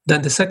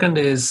the second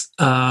is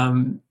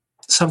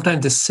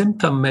sometimes the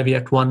symptom may be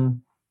at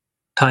one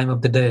time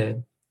of the day,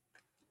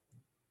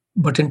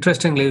 but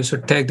interestingly, you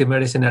should take the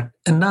medicine at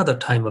another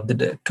time of the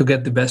day to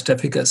get the best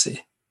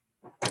efficacy.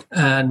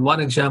 And one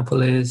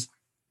example is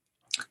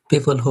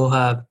people who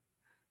have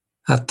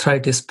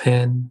arthritis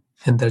pain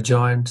in their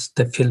joints.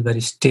 They feel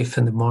very stiff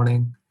in the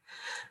morning.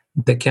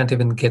 They can't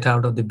even get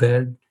out of the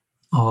bed,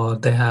 or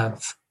they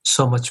have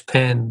so much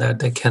pain that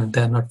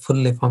they're not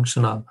fully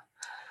functional.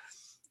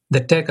 They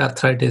take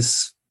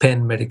arthritis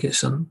pain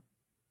medication.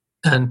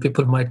 And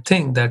people might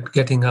think that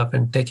getting up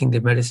and taking the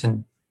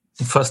medicine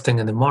the first thing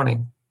in the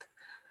morning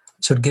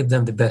should give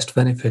them the best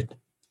benefit.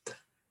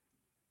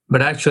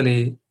 But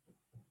actually,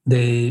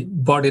 the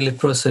bodily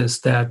process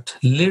that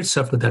leads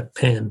up to that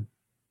pain,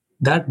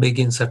 that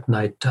begins at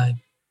night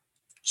time.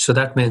 So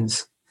that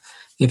means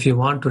if you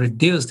want to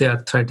reduce the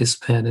arthritis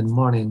pain in the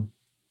morning,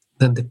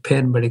 then the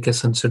pain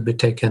medication should be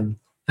taken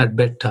at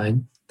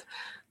bedtime.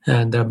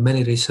 And there are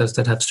many research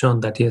that have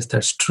shown that, yes,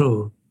 that's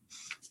true.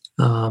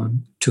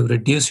 To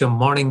reduce your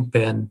morning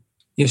pain,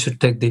 you should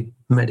take the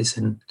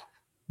medicine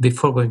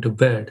before going to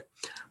bed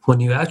when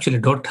you actually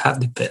don't have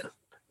the pain.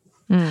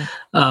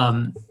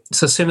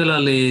 So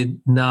similarly,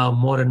 now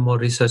more and more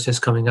research is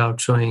coming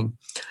out showing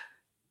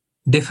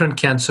different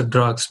cancer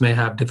drugs may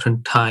have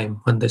different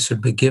time when they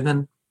should be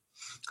given.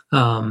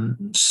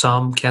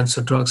 Some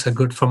cancer drugs are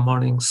good for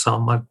morning,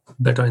 some are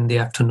better in the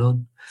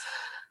afternoon.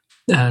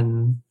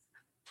 And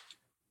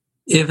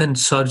even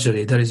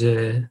surgery, there is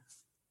a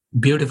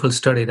beautiful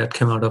study that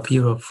came out of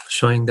Europe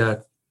showing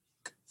that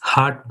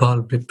heart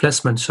valve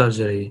replacement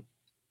surgery,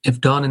 if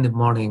done in the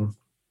morning,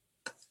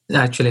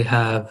 actually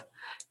have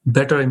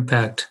better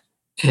impact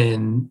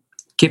in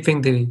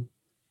keeping the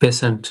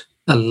patient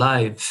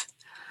alive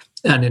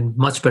and in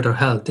much better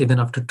health even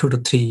after 2 to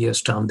 3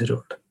 years down the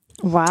road.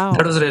 Wow.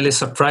 That was really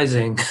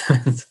surprising.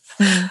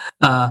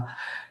 Because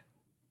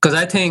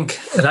I think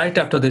right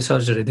after the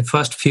surgery, the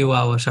first few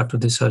hours after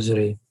the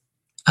surgery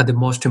are the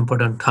most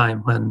important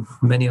time when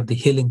many of the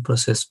healing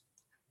process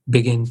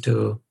begin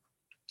to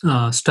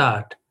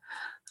start,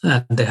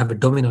 and they have a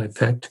domino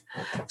effect.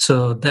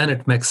 So then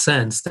it makes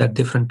sense that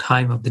different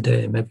time of the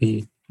day may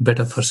be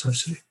better for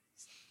surgery.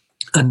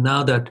 And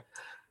now that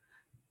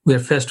we are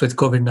faced with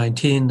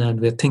COVID-19 and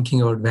we're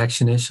thinking about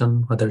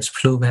vaccination, whether it's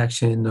flu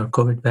vaccine or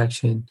COVID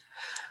vaccine,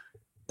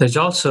 there's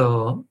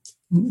also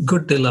a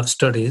good deal of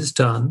studies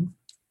done,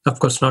 of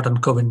course not on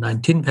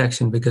COVID-19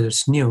 vaccine because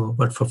it's new,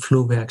 but for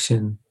flu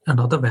vaccine and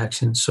other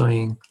vaccines,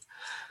 showing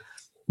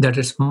that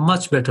it's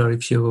much better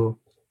if you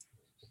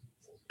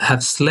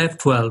have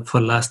slept well for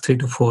the last 3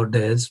 to 4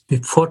 days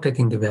before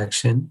taking the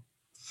vaccine.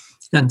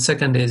 And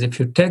second is if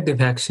you take the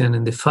vaccine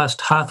in the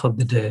first half of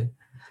the day,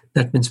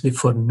 that means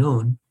before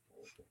noon,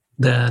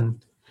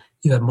 then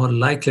you are more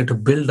likely to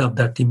build up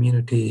that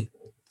immunity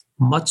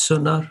much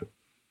sooner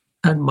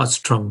and much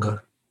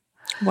stronger.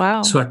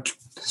 Wow. So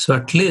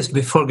at least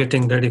before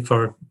getting ready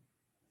for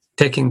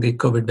taking the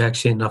COVID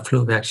vaccine or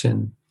flu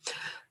vaccine,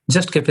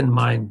 just keep in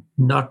mind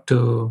not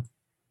to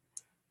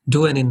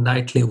do any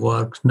nightly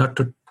work,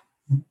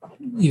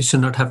 you should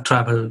not have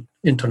traveled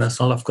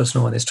international. Of course,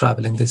 no one is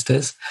traveling these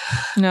days.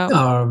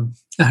 No.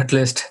 At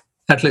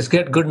least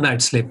get good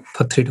night's sleep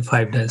for 3 to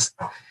 5 days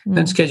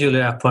and schedule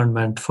an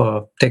appointment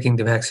for taking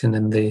the vaccine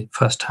in the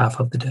first half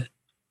of the day.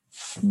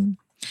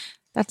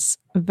 That's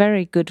a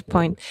very good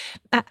point.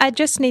 I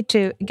just need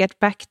to get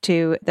back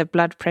to the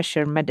blood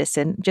pressure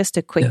medicine. Just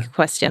a quick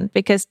question,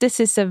 because this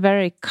is a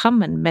very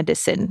common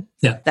medicine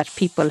that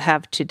people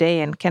have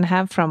today and can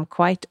have from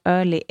quite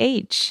early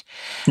age.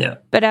 Yeah.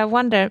 But I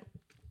wonder,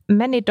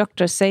 many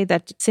doctors say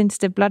that since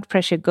the blood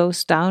pressure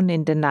goes down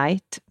in the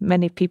night,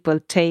 many people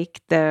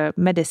take the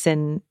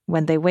medicine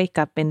when they wake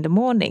up in the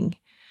morning.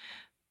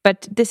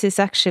 But this is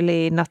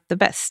actually not the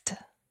best.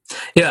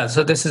 Yeah,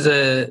 so this is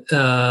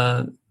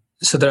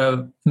so there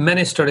are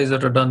many studies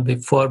that were done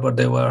before, but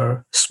they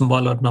were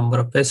smaller number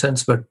of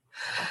patients. But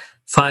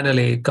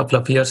finally, a couple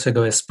of years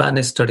ago, a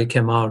Spanish study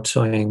came out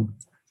showing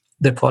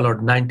they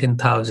followed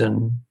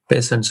 19,000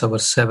 patients over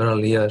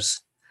several years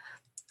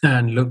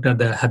and looked at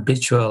the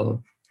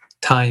habitual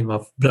time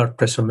of blood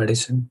pressure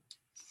medicine.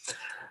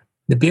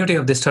 The beauty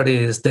of the study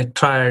is they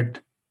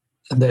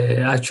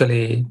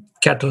actually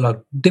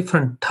cataloged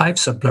different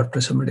types of blood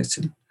pressure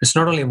medicine. It's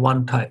not only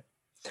one type.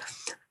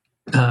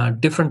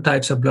 Different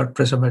types of blood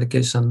pressure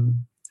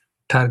medication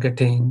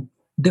targeting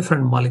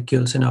different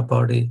molecules in our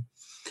body.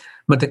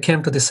 But they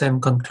came to the same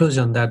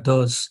conclusion that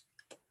those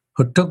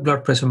who took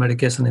blood pressure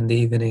medication in the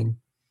evening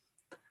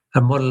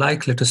are more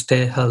likely to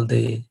stay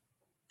healthy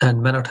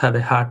and may not have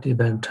a heart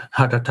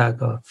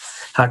attack or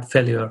heart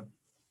failure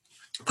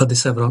for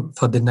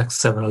the next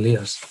several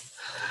years.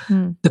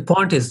 The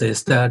point is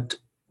this, that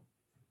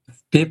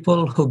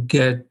people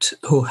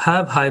who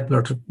have high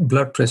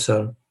blood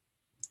pressure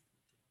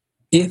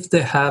if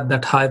they have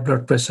that high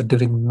blood pressure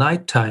during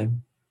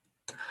nighttime,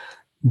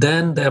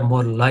 then they're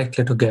more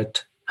likely to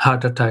get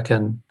heart attack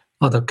and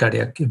other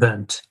cardiac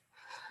events.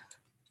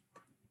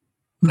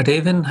 But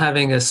even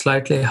having a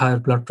slightly higher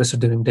blood pressure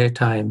during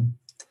daytime,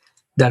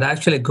 that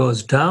actually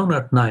goes down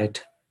at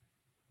night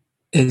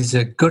is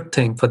a good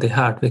thing for the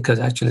heart, because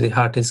actually the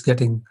heart is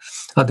getting,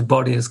 or the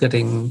body is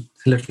getting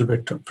a little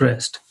bit of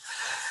rest.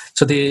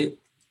 So the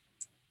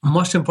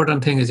most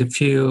important thing is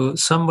if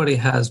somebody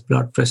has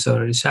blood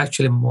pressure, it's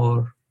actually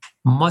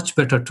much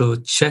better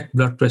to check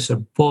blood pressure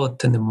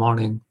both in the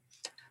morning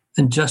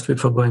and just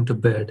before going to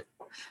bed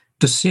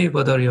to see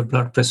whether your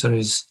blood pressure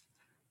is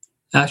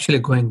actually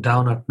going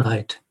down at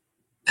night.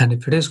 And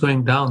if it is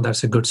going down,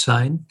 that's a good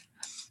sign.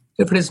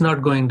 If it is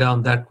not going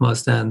down that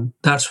much, then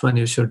that's when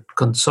you should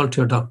consult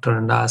your doctor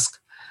and ask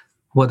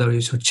whether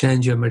you should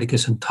change your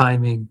medication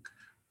timing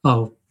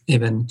or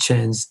even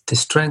change the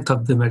strength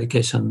of the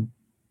medication,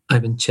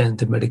 even change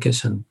the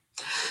medication.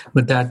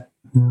 But that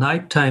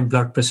nighttime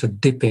blood pressure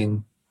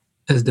dipping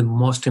is the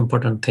most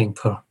important thing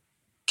for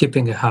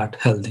keeping a heart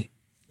healthy.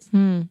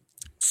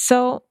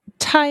 So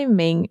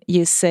timing,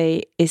 you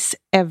say, is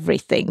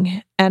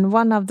everything. And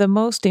one of the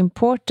most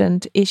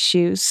important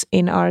issues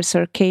in our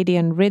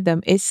circadian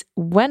rhythm is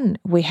when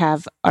we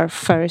have our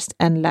first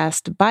and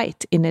last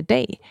bite in a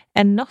day,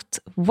 and not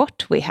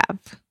what we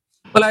have.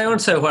 Well, I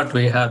won't say what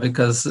we have,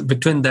 because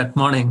between that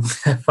morning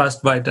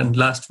first bite and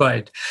last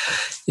bite,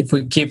 if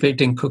we keep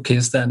eating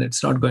cookies, then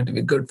it's not going to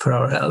be good for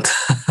our health.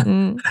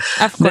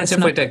 Of course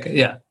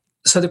not.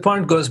 So the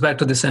point goes back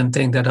to the same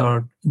thing, that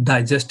our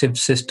digestive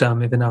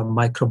system, even our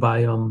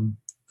microbiome,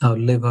 our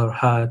liver,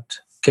 heart,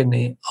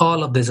 kidney,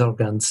 all of these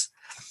organs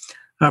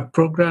are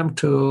programmed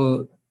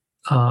to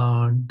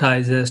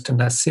digest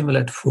and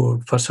assimilate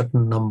food for a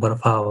certain number of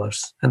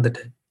hours in the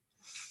day.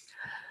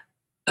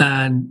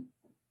 And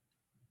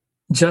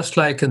just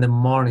like in the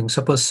morning,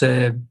 suppose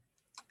say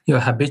your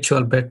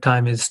habitual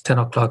bedtime is 10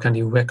 o'clock and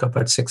you wake up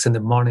at 6 in the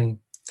morning.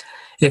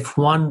 If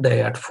one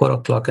day at 4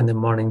 o'clock in the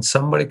morning,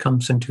 somebody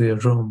comes into your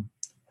room,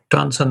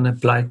 turns on a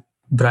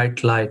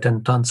bright light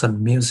and turns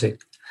on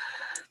music,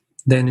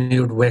 then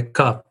you'd wake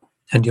up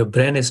and your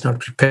brain is not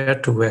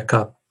prepared to wake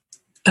up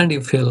and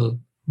you feel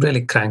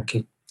really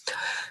cranky.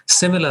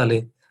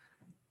 Similarly,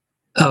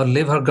 our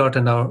liver, gut,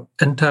 and our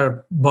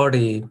entire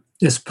body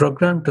is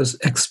programmed to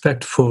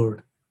expect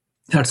food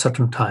at a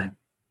certain time.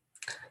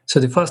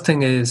 So the first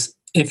thing is,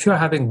 if you're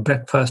having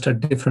breakfast at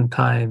different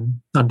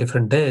time on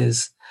different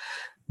days,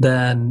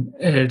 then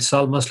it's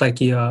almost like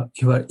you are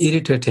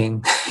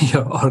irritating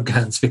your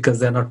organs because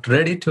they're not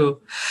ready to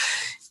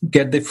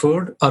get the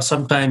food, or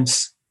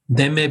sometimes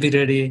they may be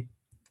ready,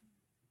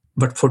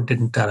 but food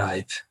didn't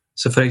arrive.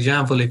 So for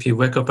example, if you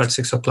wake up at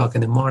 6 o'clock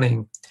in the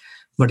morning,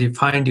 but you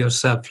find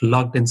yourself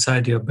locked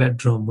inside your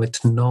bedroom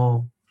with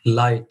no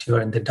light,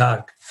 you're in the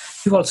dark,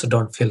 you also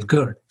don't feel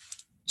good.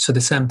 So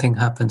the same thing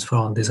happens for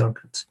all these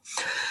organs.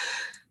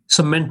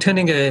 So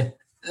maintaining a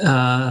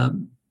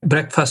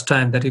breakfast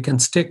time that you can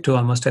stick to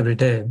almost every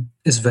day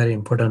is very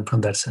important from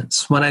that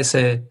sense. When I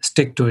say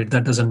stick to it,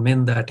 that doesn't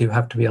mean that you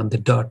have to be on the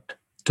dot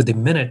to the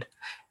minute,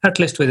 at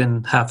least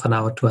within half an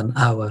hour to an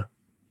hour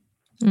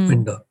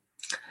window.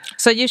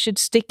 So you should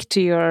stick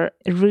to your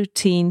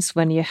routines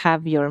when you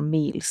have your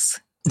meals.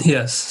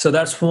 Yes, so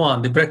that's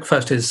one. The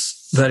breakfast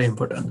is very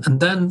important.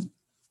 And then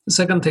the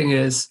second thing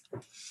is,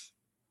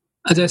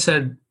 as I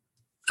said,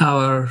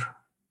 our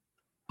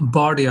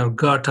body, our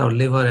gut, our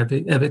liver,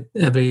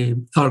 every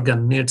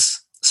organ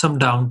needs some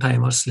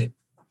downtime or sleep.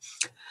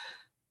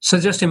 So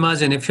just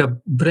imagine if your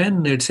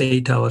brain needs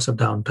 8 hours of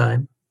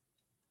downtime,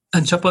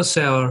 and suppose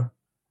say our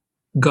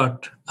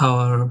gut,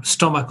 our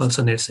stomach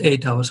also needs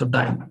 8 hours of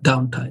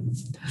downtime,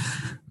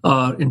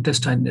 or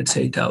intestine needs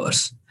 8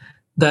 hours,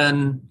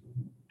 then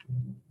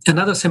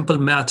another simple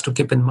math to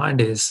keep in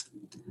mind is,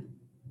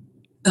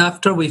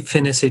 after we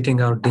finish eating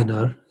our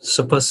dinner,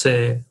 suppose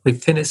say we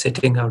finish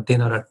eating our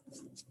dinner at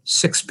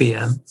 6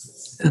 p.m.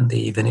 in the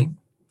evening,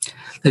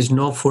 there's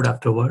no food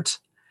afterwards.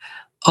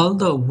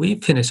 Although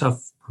our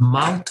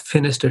mouth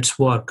finished its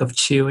work of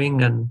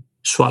chewing and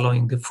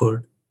swallowing the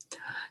food,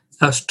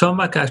 our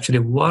stomach actually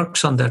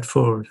works on that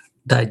food,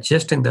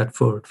 digesting that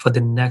food for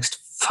the next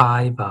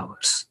 5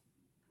 hours.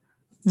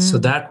 So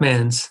that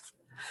means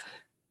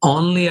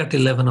only at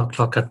 11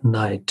 o'clock at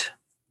night,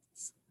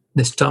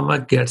 the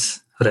stomach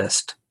gets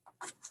rest.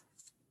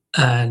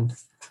 And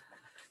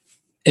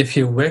if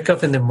you wake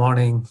up in the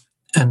morning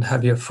and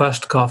have your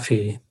first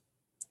coffee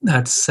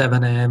at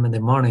 7 a.m. in the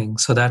morning,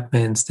 so that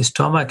means the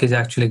stomach is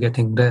actually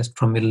getting rest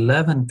from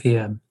 11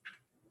 p.m.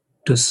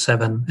 to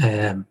 7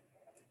 a.m.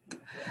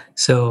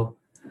 So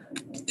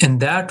in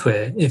that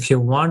way, if you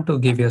want to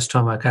give your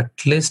stomach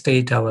at least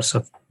 8 hours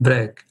of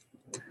break,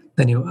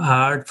 then you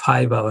add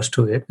 5 hours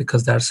to it,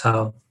 because that's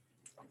how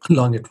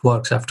long it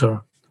works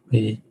after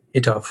we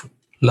eat our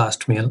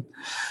last meal.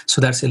 So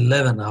that's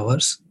 11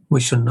 hours. We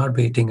should not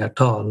be eating at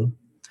all.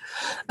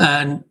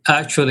 And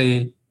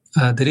actually,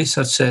 the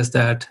research says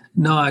that,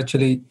 no,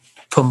 actually,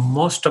 for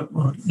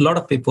a lot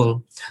of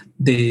people,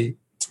 the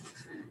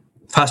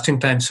fasting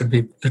time should be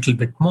a little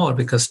bit more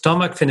because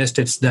stomach finished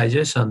its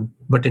digestion,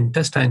 but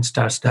intestine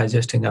starts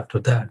digesting after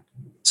that.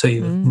 So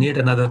you need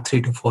another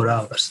 3 to 4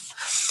 hours.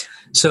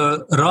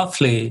 So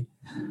roughly,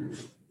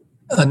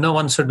 no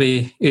one should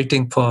be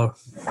eating for,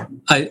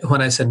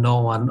 when I say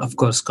no one, of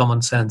course,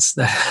 common sense,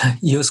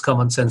 use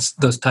common sense,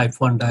 those type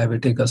 1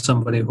 diabetic or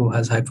somebody who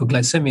has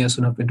hypoglycemia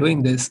should not be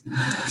doing this.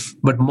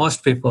 But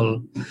most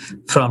people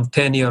from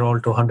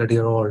 10-year-old to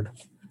 100-year-old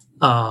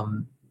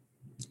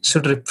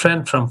should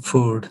refrain from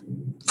food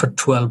for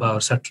 12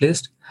 hours at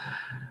least.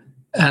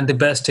 And the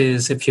best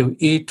is if you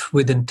eat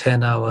within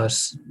 10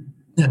 hours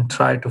and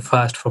try to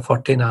fast for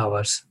 14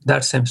 hours.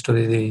 That seems to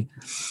be the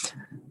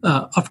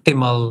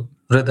optimal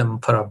rhythm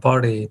for our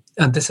body.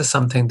 And this is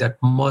something that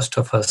most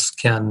of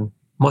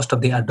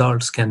the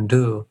adults can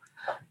do,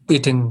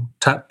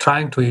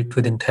 trying to eat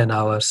within 10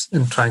 hours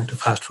and trying to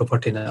fast for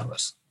 14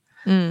 hours.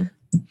 The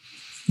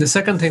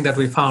second thing that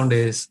we found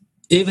is,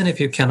 even if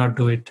you cannot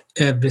do it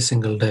every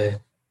single day,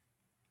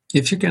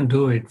 if you can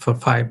do it for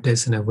 5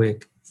 days in a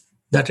week,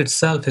 that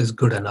itself is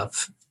good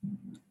enough.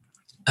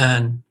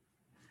 And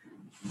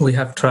we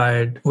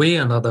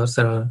and others,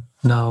 there are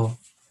now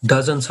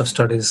dozens of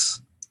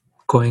studies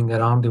going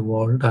around the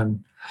world,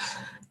 and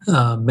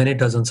many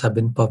dozens have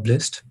been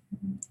published.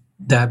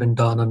 They have been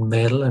done on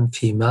male and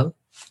female,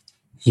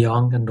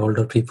 young and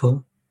older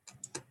people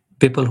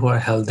who are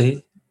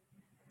healthy,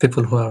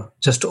 people who are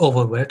just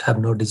overweight, have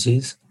no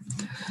disease,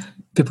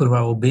 people who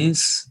are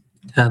obese,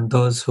 and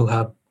those who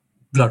have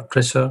blood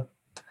pressure,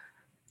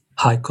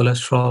 high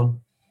cholesterol,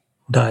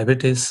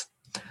 diabetes.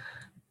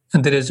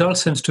 And the result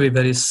seems to be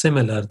very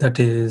similar. That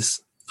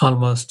is,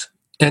 almost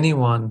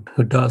anyone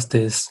who does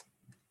this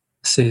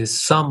sees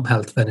some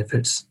health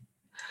benefits.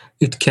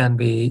 It can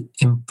be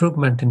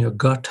improvement in your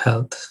gut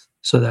health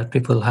so that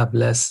people have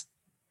less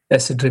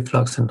acid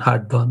reflux and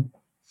heartburn.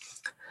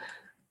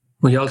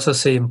 We also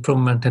see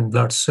improvement in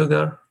blood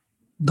sugar.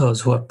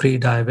 Those who are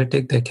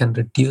pre-diabetic, they can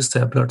reduce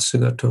their blood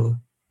sugar to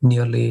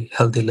nearly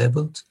healthy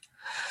levels.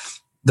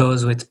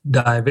 Those with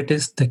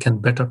diabetes, they can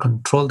better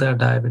control their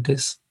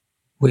diabetes.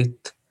 With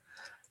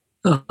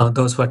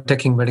those who are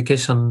taking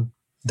medication,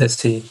 they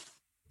see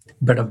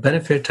better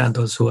benefit, and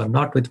those who are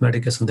not with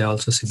medication, they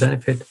also see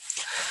benefit.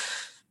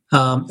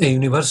 A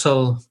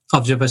universal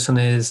observation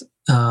is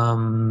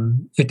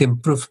it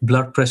improves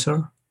blood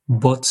pressure,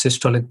 both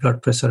systolic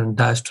blood pressure and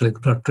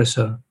diastolic blood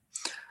pressure,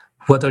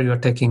 whether you are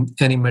taking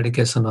any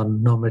medication or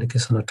no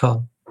medication at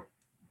all.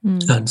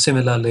 And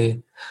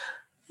similarly,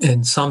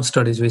 in some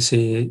studies, we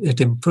see it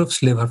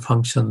improves liver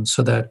function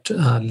so that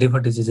liver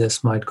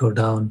diseases might go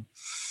down.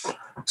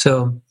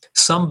 So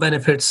some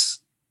benefits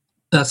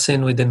are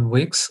seen within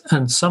weeks,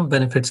 and some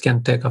benefits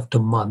can take up to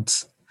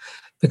months.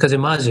 Because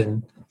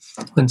imagine,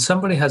 when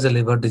somebody has a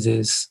liver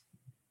disease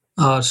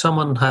or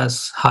someone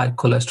has high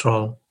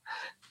cholesterol,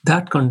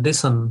 that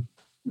condition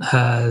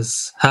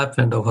has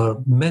happened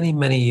over many,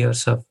 many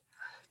years of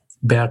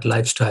bad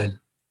lifestyle.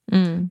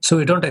 So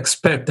we don't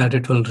expect that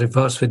it will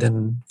reverse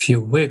within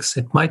few weeks.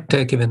 It might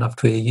take even up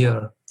to a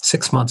year,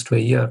 6 months to a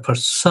year for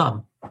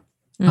some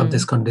of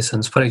these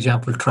conditions. For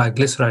example,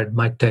 triglyceride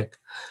might take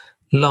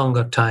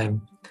longer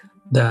time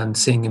than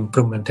seeing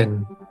improvement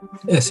in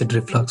acid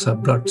reflux or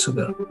blood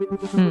sugar.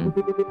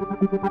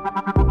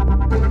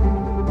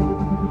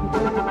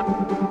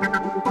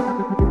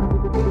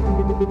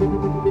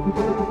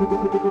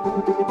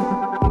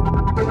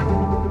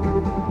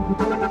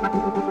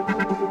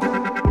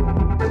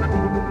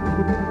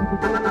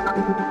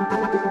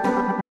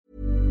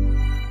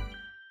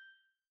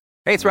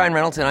 Hey, it's Ryan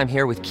Reynolds, and I'm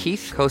here with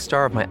Keith,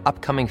 co-star of my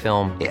upcoming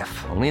film,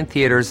 If, only in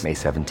theaters May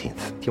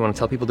 17th. Do you want to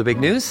tell people the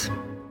big news?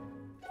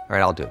 All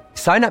right, I'll do it.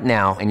 Sign up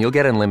now and you'll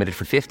get unlimited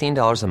for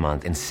 $15 a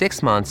month and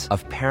 6 months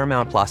of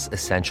Paramount Plus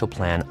Essential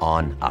Plan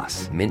on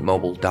us.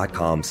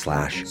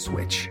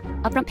 MintMobile.com/switch.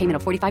 Upfront payment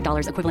of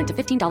 $45 equivalent to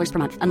 $15 per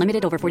month.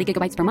 Unlimited over 40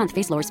 gigabytes per month.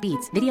 Face lower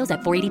speeds. Videos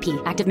at 480p.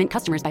 Active Mint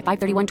customers by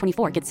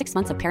 531.24 get 6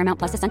 months of Paramount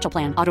Plus Essential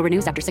Plan. Auto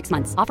renews after 6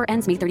 months. Offer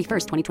ends May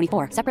 31st,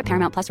 2024. Separate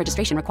Paramount Plus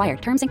registration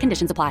required. Terms and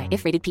conditions apply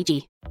if rated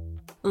PG.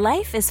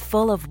 Life is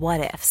full of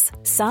what-ifs.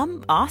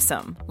 Some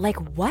awesome. Like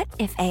what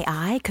if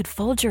AI could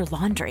fold your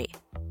laundry?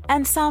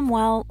 And some,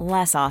 well,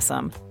 less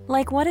awesome.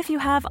 Like what if you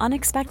have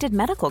unexpected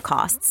medical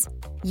costs?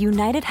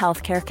 United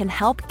Healthcare can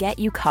help get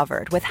you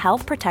covered with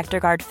Health Protector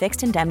Guard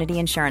fixed indemnity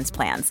insurance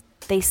plans.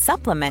 They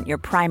supplement your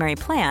primary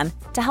plan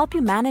to help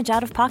you manage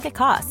out-of-pocket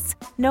costs.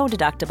 No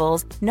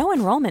deductibles, no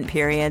enrollment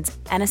periods,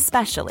 and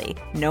especially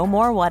no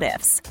more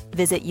what-ifs.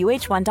 Visit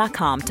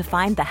uh1.com to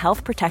find the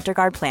Health Protector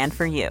Guard plan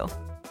for you.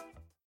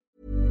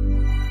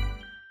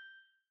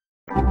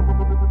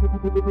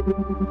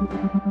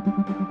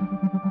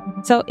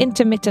 So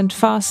intermittent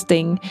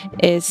fasting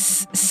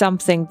is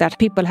something that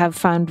people have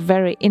found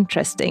very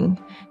interesting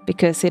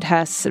because it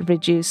has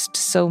reduced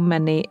so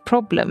many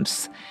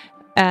problems.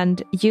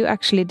 And you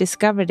actually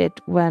discovered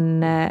it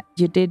when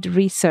you did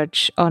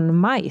research on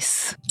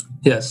mice.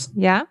 Yes.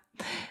 Yeah.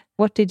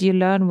 What did you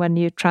learn when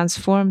you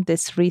transformed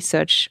this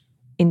research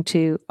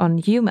on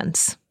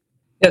humans?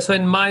 Yeah, so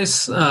in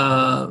mice,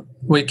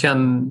 we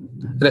can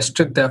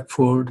restrict their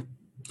food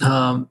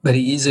very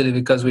easily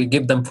because we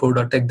give them food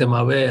or take them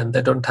away, and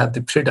they don't have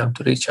the freedom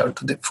to reach out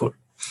to the food.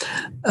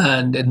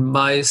 And in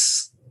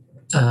mice,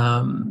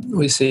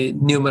 we see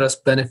numerous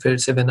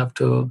benefits, even up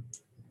to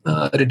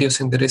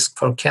reducing the risk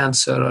for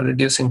cancer or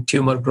reducing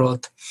tumor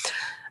growth.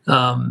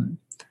 And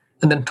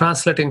then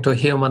translating to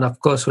human, of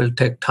course, will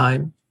take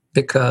time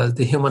because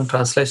the human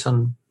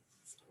translation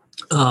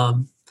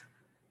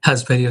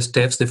has various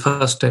steps. The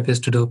first step is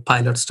to do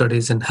pilot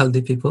studies in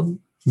healthy people.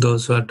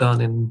 Those were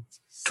done in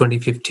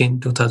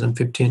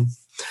 2015.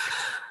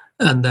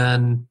 And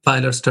then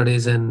pilot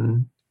studies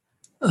in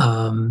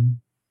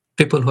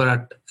people who are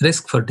at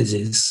risk for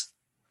disease.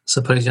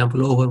 So, for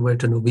example,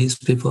 overweight and obese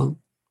people,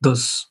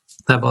 those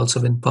have also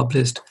been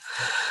published.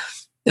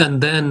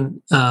 And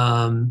then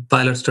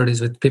pilot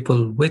studies with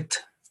people with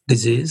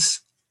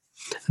disease.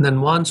 And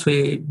then once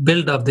we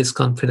build up this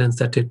confidence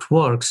that it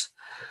works,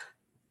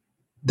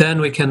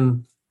 then we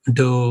can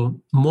do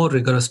more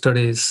rigorous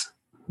studies.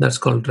 That's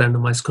called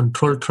randomized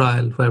controlled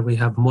trial, where we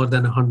have more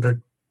than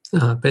 100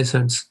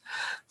 patients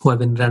who have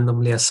been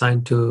randomly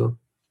assigned to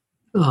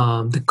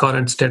the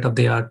current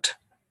state-of-the-art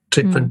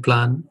treatment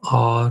plan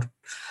or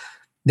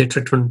the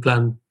treatment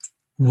plan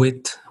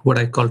with what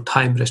I call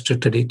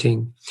time-restricted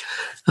eating.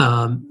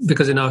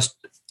 Because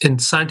in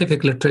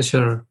scientific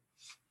literature,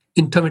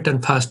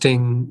 intermittent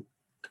fasting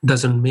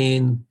doesn't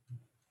mean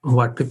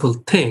what people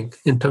think.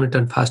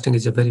 Intermittent fasting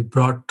is a very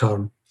broad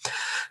term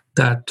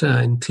that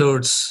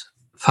includes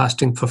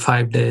fasting for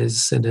 5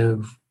 days in a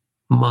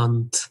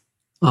month,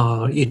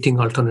 or eating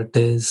alternate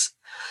days,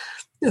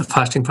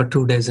 fasting for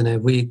 2 days in a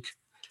week,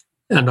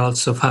 and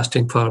also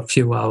fasting for a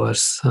few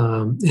hours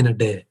in a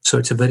day. So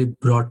it's a very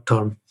broad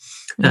term.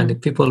 And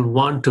if people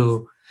want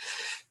to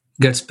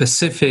get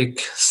specific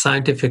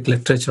scientific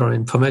literature or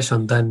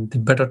information, then the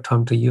better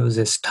term to use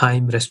is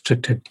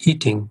time-restricted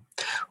eating.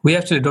 We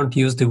actually don't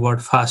use the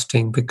word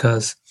fasting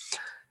because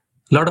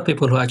a lot of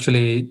people who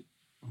actually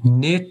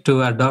need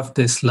to adopt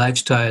this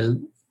lifestyle,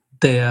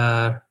 they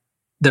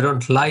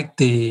don't like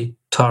the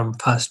term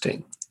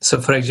fasting.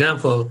 So, for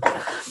example,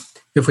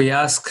 if we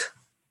ask,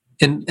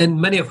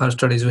 in many of our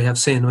studies we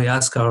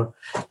ask our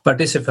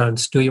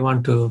participants, do you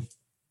want to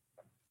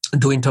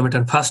do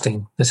intermittent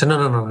fasting? They say,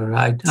 no,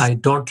 I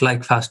don't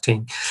like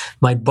fasting.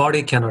 My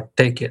body cannot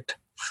take it.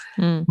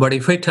 But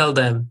if we tell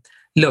them,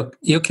 look,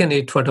 you can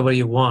eat whatever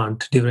you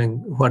want during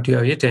what you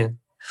are eating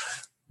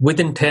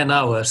within 10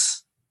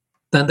 hours,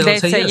 then they will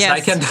say, yes, I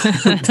can.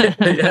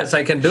 Yes,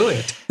 I can do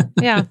it.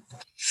 Yeah,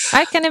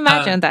 I can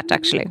imagine that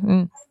actually.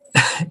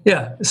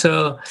 Yeah,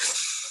 so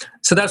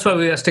that's why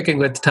we are sticking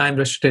with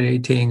time-restricted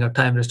eating or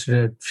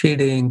time-restricted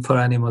feeding for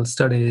animal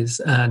studies.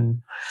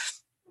 And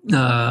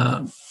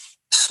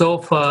so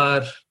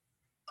far,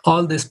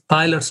 all these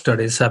pilot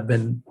studies have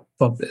been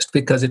published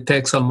because it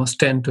takes almost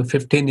 10 to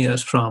 15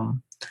 years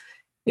from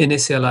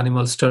initial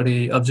animal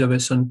study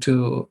observation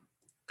to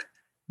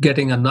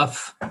getting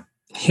enough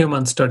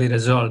human study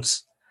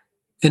results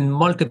in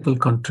multiple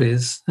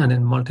countries and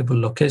in multiple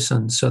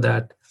locations so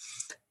that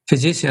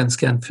physicians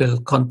can feel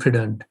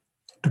confident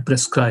to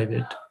prescribe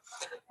it.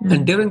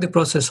 And during the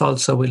process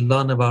also, we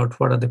learn about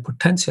what are the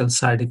potential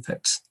side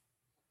effects.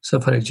 So,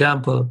 for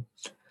example,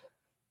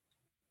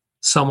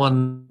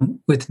 someone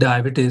with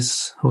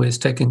diabetes who is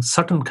taking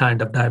certain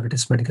kind of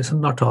diabetes medication,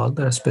 not all,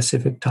 there are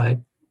specific type,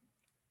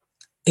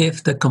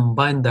 if they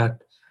combine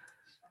that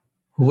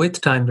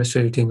with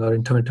time-restricted eating or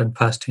intermittent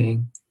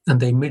fasting, and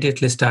they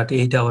immediately start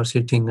 8 hours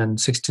eating and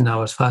 16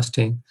 hours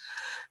fasting,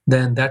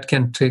 then that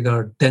can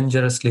trigger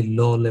dangerously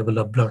low level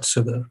of blood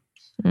sugar.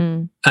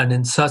 And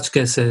in such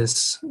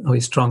cases,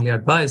 we strongly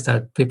advise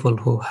that people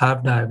who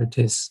have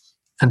diabetes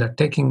and are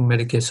taking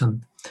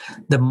medication,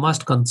 they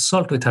must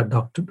consult with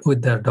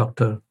their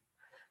doctor,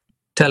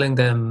 telling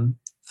them,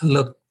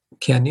 look,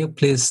 can you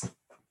please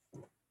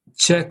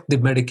check the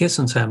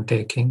medications I'm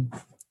taking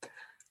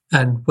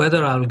and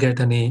whether I'll get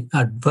any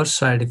adverse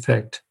side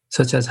effect,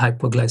 such as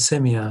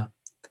hypoglycemia,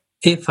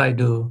 if I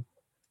do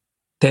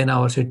 10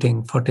 hours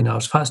eating, 14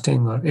 hours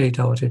fasting, or 8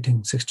 hours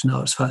eating, 16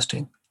 hours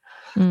fasting.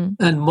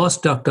 And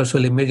most doctors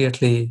will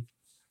immediately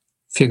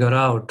figure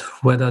out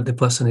whether the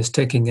person is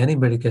taking any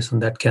medication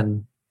that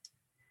can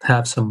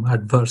have some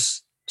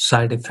adverse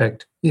side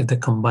effect if they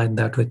combine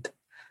that with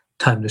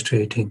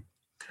time-restricted eating.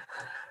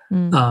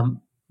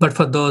 But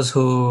for those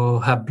who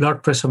have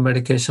blood pressure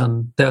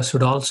medication, they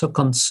should also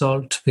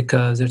consult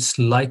because it's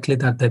likely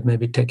that they may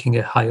be taking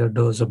a higher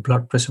dose of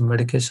blood pressure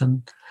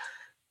medication.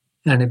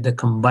 And if they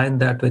combine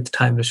that with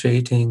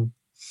time-restricted eating,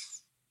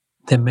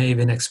 they may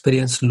even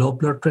experience low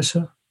blood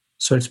pressure.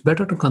 So it's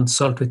better to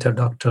consult with your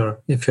doctor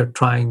if you're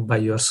trying by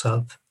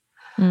yourself.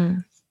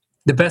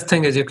 The best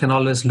thing is you can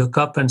always look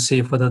up and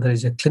see whether there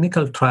is a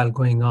clinical trial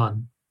going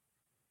on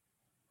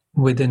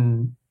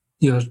within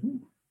your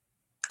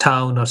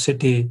town or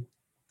city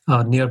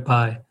or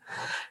nearby.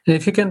 And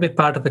if you can be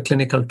part of a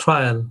clinical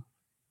trial,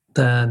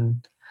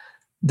 then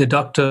the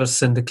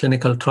doctors in the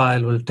clinical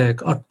trial will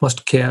take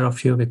utmost care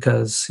of you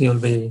because you'll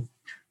be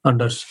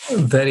under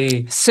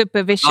very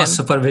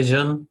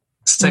supervision.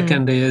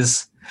 Second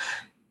is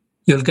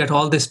You'll get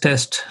all this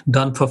tests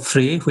done for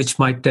free, which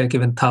might take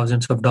even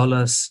thousands of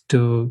dollars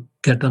to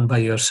get done by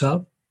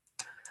yourself.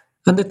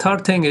 And the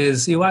third thing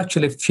is you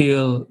actually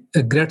feel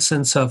a great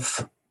sense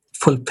of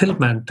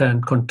fulfillment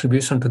and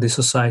contribution to the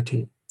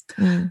society.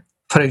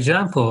 For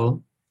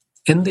example,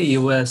 in the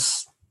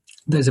US,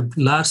 there's a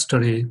large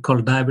study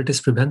called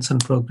Diabetes Prevention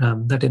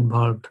Program that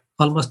involved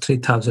almost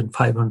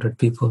 3,500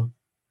 people.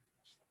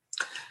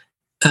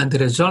 And the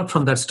result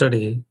from that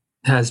study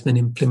has been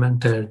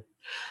implemented.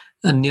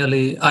 And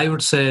nearly, I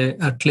would say,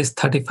 at least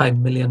 35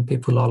 million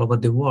people all over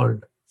the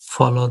world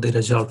follow the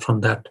result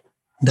from that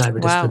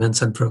diabetes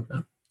prevention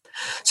program.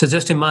 So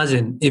just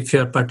imagine if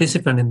you're a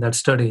participant in that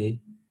study,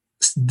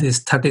 this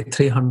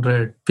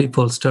 3,300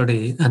 people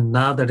study, and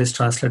now that is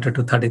translated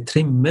to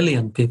 33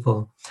 million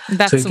people.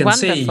 That's so you can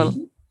wonderful.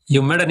 see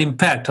you made an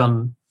impact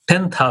on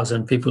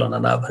 10,000 people on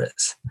an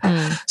average.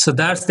 So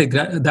that's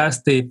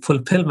the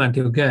fulfillment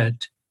you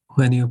get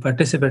when you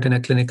participate in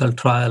a clinical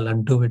trial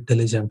and do it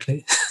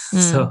diligently.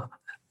 So,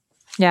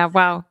 yeah,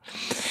 wow.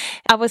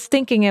 I was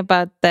thinking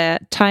about the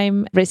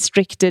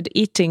time-restricted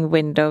eating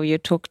window you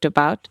talked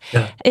about.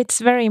 Yeah. It's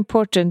very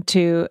important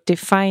to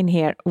define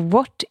here,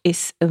 what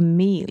is a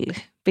meal?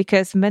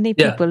 Because many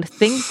people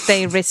think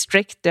they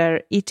restrict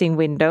their eating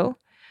window,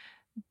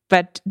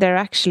 but they're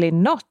actually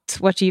not.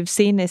 What you've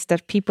seen is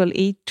that people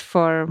eat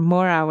for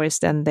more hours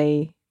than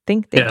they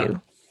think they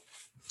do.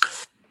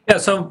 Yeah,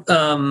 so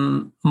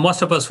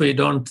most of us, we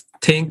don't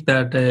think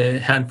that a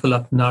handful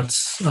of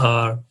nuts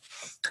or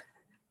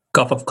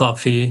cup of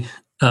coffee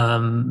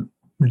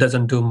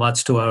doesn't do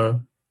much to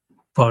our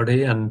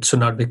body and should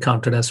not be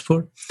counted as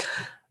food.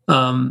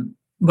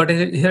 But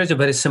here's a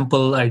very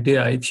simple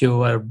idea if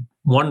you are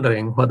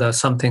wondering whether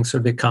something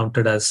should be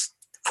counted as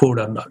food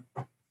or not.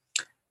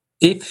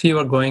 If you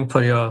are going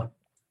for your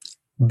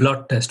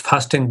blood test,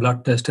 fasting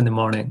blood test in the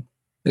morning,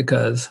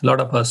 because a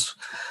lot of us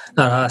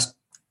are asked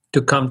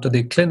to come to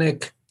the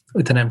clinic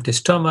with an empty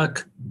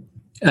stomach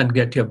and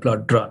get your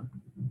blood drawn.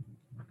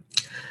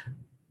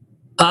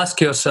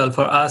 Ask yourself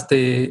or ask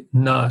the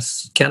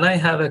nurse, can I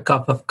have a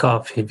cup of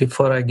coffee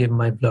before I give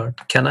my blood?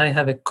 Can I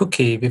have a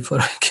cookie before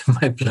I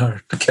give my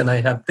blood? Can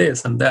I have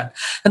this and that?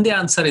 And the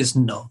answer is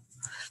no.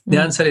 The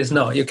answer is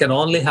no. You can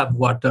only have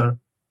water,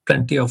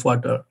 plenty of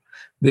water,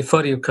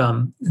 before you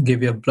come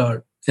give your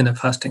blood in a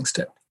fasting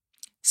state.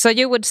 So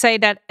you would say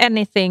that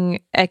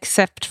anything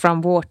except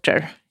from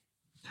water?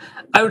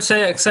 I would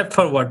say except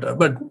for water.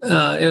 But,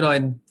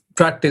 in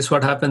practice,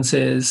 what happens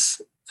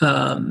is...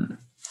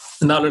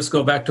 now let's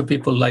go back to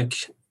people like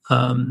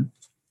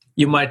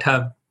you might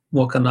have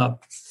woken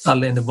up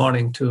early in the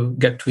morning to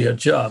get to your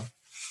job.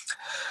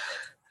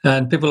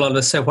 And people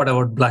always say, what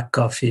about black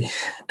coffee?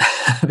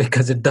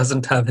 Because it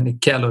doesn't have any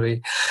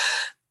calorie.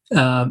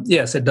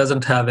 Yes, it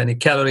doesn't have any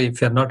calorie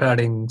if you're not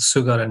adding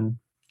sugar and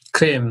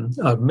cream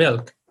or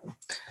milk.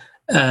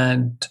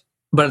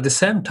 But at the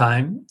same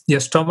time, your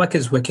stomach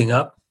is waking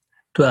up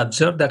to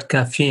absorb that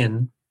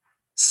caffeine,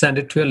 send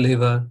it to your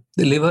liver.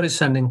 The liver is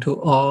sending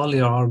to all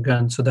your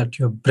organs so that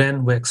your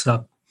brain wakes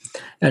up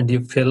and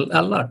you feel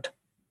alert.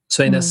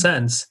 So in a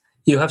sense,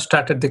 you have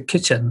started the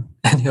kitchen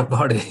in your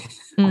body.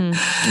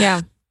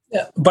 Yeah.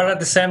 But at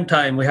the same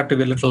time, we have to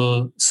be a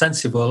little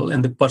sensible.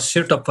 In the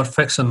pursuit of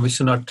perfection, we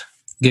should not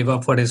give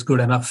up what is good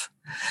enough.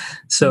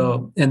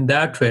 So in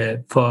that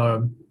way,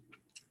 for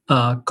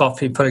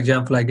coffee, for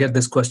example, I get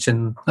this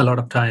question a lot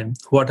of time.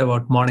 What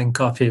about morning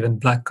coffee, even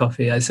black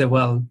coffee? I say,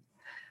 well,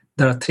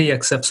 there are three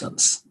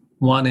exceptions.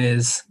 One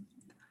is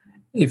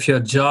if your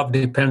job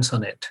depends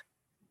on it.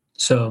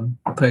 So,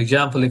 for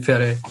example, if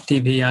you're a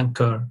TV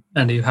anchor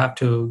and you have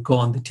to go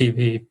on the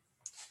TV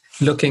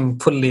looking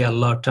fully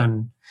alert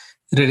and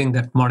reading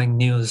that morning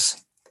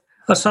news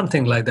or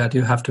something like that,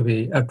 you have to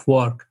be at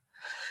work,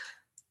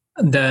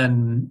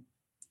 then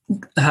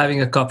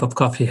having a cup of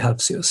coffee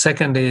helps you.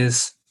 Second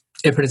is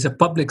if it is a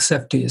public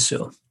safety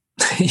issue.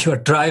 You are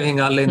driving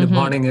early in the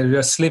morning and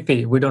you're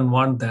sleepy. We don't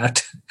want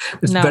that.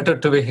 It's better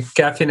to be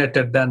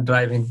caffeinated than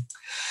driving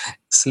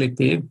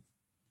sleepy.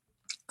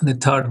 The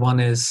third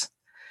one is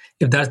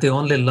if that's the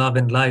only love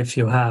in life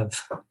you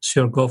have,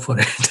 sure, go for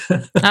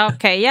it.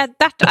 Okay, yeah,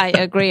 that I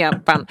agree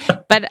upon.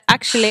 But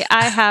actually,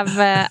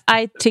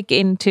 I tick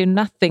into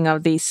nothing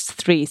of these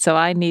three, so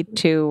I need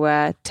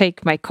to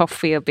take my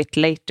coffee a bit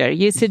later.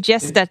 You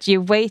suggest that you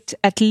wait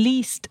at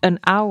least an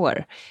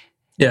hour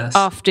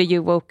after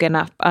you've woken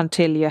up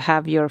until you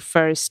have your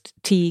first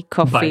tea,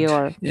 coffee,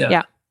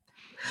 bite.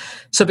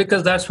 So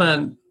because that's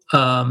when,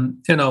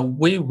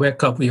 we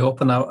wake up, we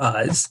open our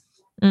eyes,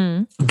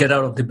 get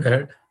out of the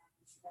bed,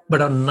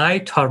 but our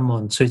night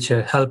hormones, which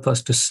help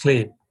us to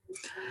sleep,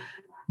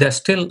 they're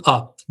still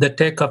up. They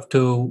take up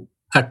to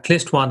at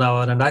least 1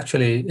 hour, and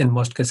actually, in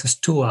most cases,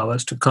 2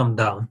 hours to come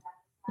down.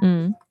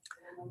 Then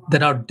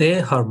our day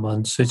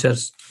hormones,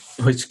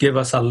 which give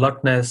us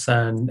alertness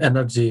and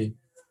energy,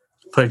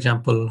 for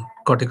example,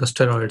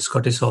 corticosteroids,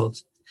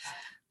 cortisols,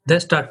 they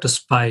start to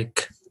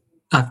spike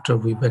after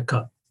we wake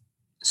up.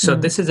 So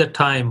this is a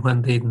time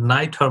when the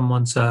night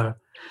hormones are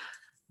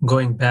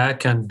going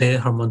back and day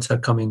hormones are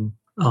coming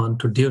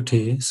onto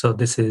duty. So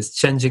this is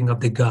changing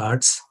of the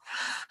guards.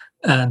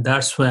 And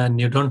that's when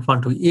you don't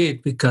want to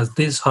eat because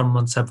these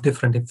hormones have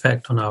different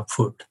effect on our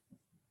food.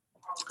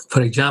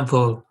 For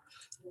example,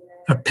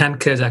 our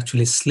pancreas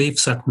actually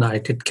sleeps at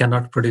night. It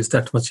cannot produce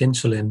that much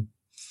insulin.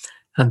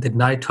 And the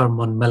night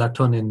hormone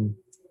melatonin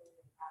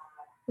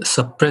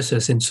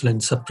suppresses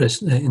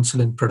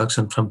insulin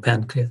production from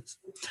pancreas.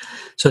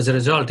 So as a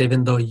result,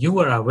 even though you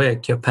are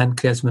awake, your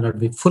pancreas may not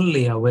be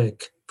fully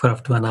awake for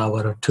up to an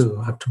hour or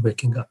two after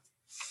waking up.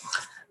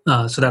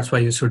 So that's why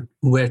you should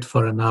wait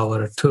for an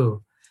hour or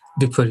two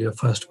before your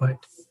first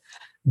bite.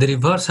 The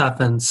reverse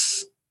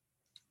happens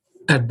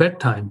at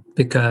bedtime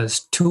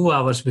because 2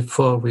 hours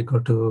before we go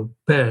to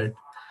bed,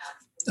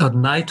 our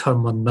night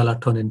hormone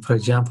melatonin, for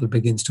example,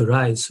 begins to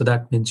rise. So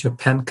that means your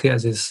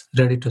pancreas is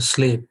ready to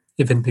sleep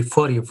even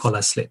before you fall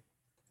asleep.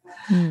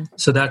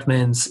 So that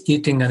means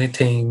eating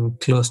anything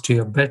close to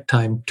your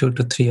bedtime, 2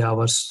 to 3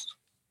 hours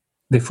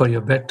before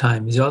your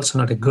bedtime, is also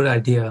not a good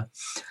idea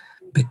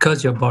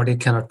because your body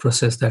cannot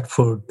process that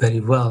food very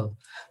well.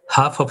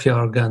 Half of your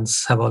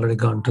organs have already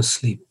gone to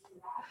sleep.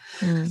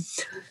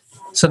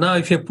 So now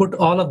if you put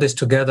all of this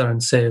together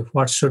and say,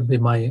 what should be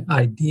my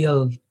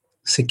ideal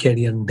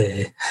circadian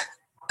day?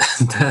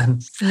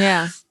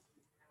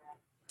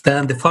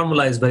 then the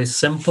formula is very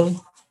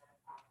simple.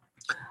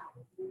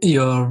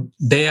 Your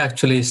day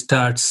actually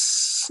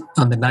starts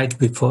on the night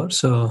before.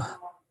 So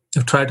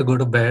you try to go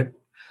to bed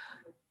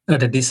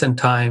at a decent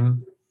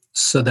time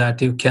so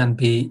that you can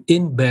be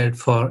in bed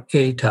for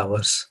 8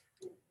 hours.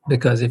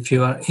 Because if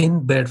you are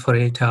in bed for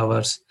 8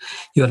 hours,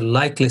 you're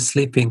likely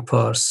sleeping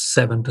for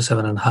 7 to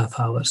 7.5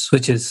 hours,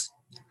 which is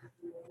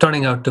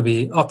turning out to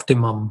be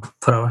optimum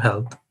for our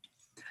health.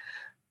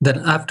 Then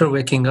after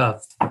waking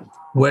up,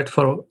 wait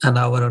for an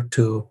hour or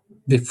two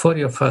before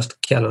your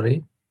first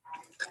calorie.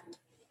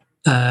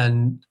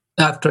 And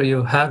after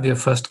you have your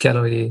first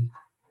calorie,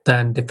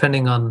 then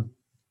depending on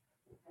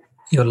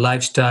your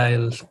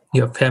lifestyle,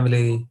 your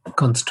family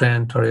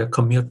constraint, or your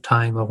commute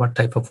time, or what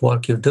type of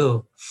work you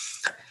do,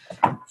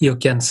 you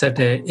can set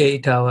a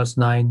 8 hours,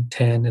 9,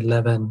 10,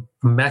 11,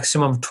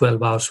 maximum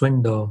 12 hours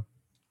window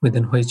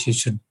within which you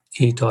should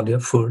eat all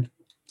your food.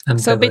 And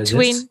so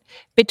beverages.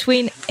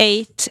 between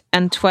 8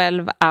 and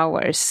 12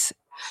 hours.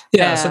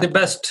 Yeah, so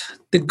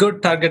the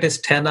good target is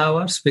 10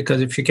 hours,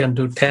 because if you can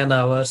do 10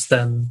 hours,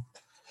 then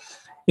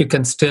you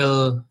can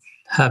still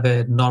have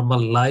a normal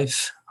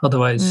life.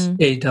 Otherwise,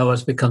 8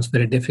 hours becomes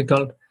very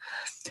difficult.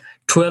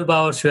 12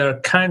 hours, you are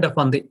kind of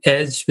on the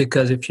edge,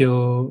 because if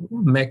you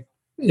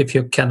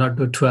cannot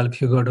do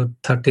 12, you go to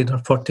 13 or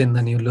 14,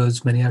 then you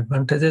lose many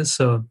advantages.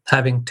 So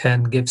having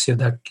 10 gives you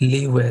that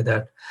leeway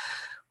that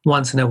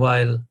once in a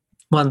while,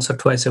 once or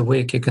twice a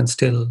week, you can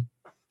still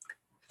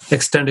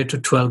extend it to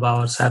 12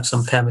 hours, have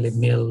some family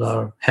meal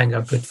or hang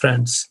out with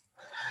friends.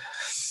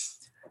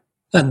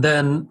 And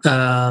then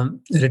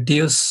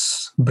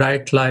reduce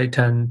bright light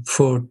and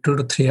food 2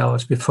 to 3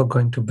 hours before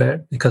going to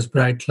bed, because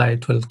bright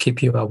light will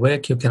keep you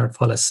awake. You cannot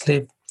fall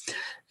asleep.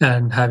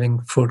 And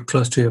having food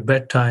close to your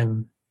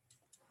bedtime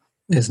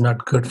is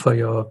not good for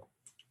your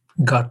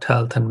gut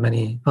health and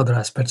many other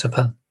aspects of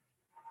health.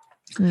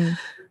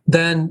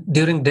 Then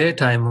during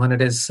daytime, when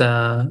it is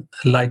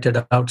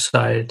lighted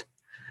outside,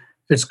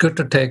 it's good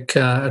to take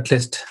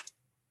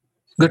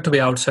good to be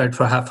outside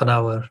for half an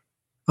hour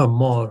or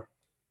more,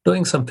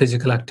 doing some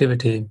physical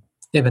activity.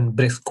 Even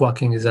brisk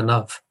walking is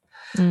enough,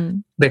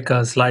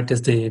 because light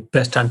is the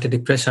best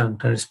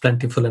antidepressant and it's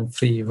plentiful and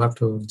free. You have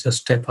to just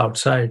step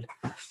outside.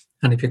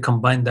 And if you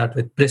combine that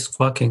with brisk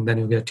walking, then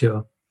you get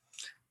your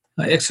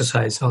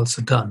exercise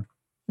also done.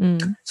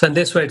 So in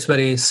this way, it's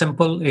very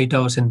simple. 8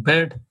 hours in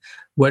bed,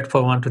 wait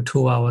for 1 to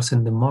 2 hours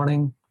in the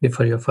morning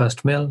before your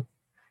first meal,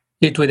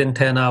 eat within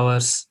 10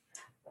 hours,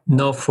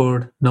 no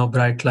food, no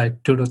bright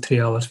light, 2 to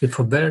 3 hours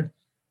before bed,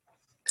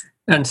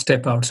 and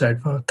step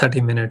outside for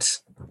 30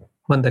 minutes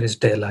when there is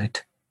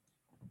daylight.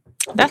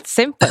 That's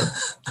simple.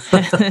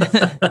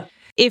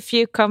 If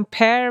you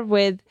compare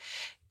with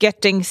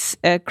getting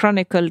a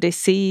chronic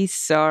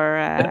disease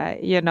or,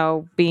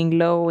 being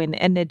low in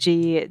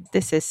energy,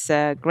 this is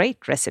a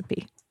great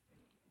recipe.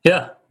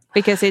 Yeah.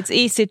 Because it's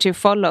easy to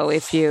follow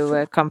if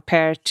you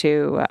compare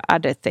to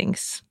other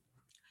things.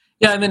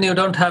 Yeah, you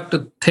don't have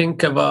to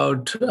think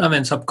about,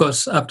 of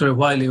course, after a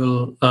while you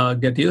will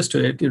get used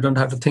to it. You don't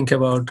have to think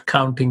about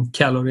counting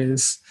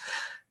calories,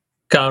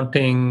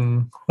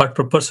 counting what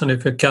proportion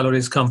of your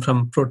calories come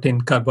from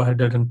protein,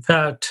 carbohydrate, and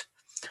fat,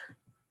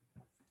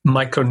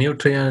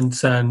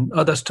 micronutrients, and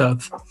other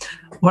stuff.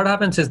 What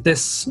happens is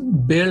this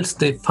builds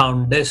the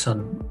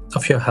foundation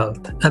of your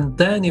health, and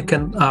then you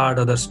can add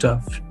other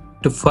stuff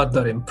to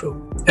further improve.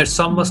 It's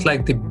almost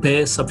like the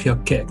base of your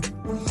cake.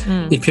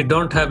 If you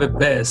don't have a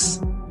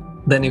base,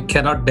 then you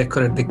cannot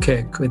decorate the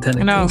cake with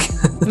anything.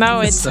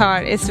 No, it's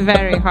hard. It's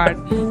very hard.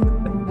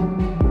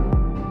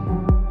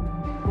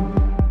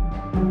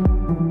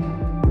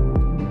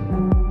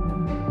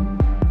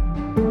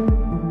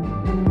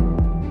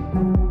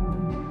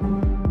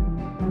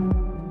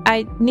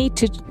 I need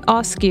to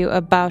ask you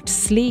about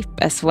sleep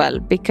as well,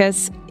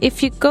 because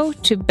if you go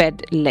to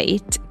bed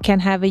late, can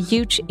have a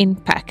huge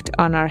impact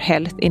on our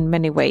health in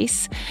many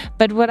ways.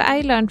 But what I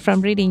learned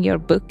from reading your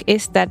book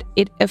is that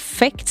it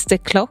affects the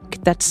clock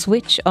that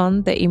switch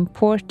on the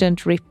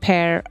important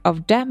repair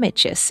of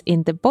damages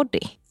in the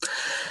body.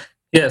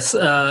 Yes,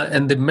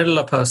 in the middle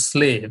of our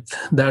sleep,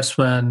 that's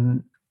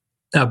when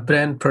our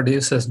brain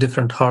produces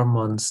different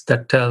hormones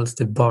that tells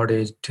the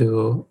body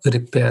to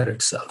repair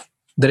itself.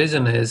 The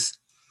reason is,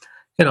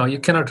 you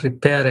cannot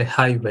repair a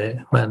highway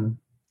when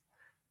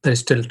there is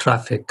still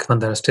traffic, when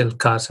there are still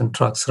cars and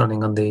trucks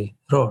running on the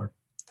road.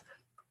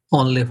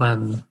 Only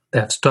when they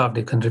have stopped,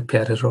 you can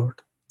repair a road.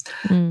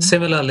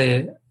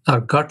 Similarly,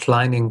 our gut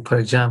lining, for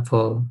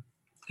example,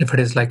 if it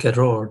is like a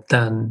road,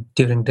 then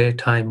during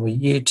daytime, we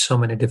eat so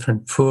many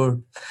different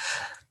food,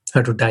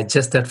 have to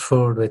digest that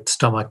food with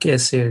stomach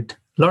acid.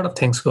 A lot of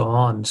things go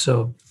on.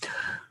 So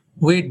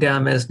we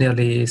damage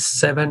nearly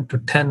 7 to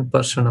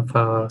 10% of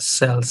our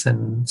cells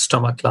in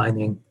stomach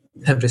lining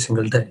every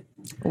single day.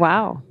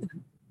 Wow.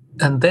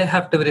 And they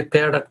have to be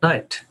repaired at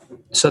night.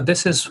 So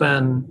this is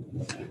when,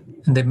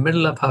 in the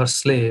middle of our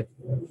sleep,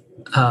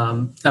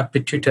 our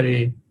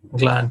pituitary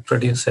gland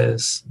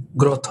produces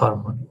growth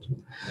hormone.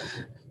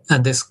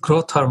 And this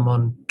growth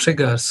hormone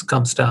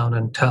comes down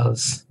and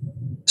tells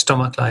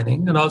stomach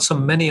lining and also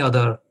many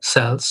other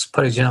cells,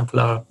 for example,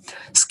 our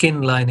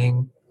skin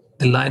lining,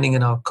 the lining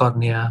in our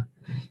cornea,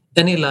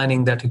 any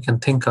lining that you can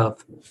think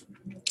of,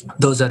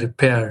 those are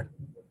repaired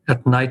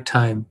at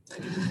nighttime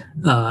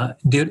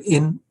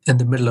in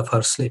the middle of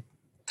our sleep.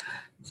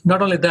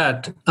 Not only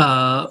that,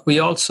 we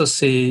also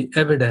see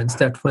evidence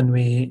that when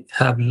we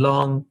have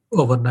long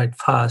overnight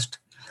fast,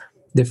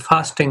 the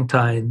fasting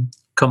time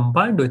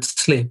combined with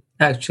sleep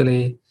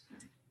actually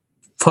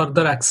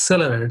further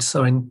accelerates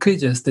or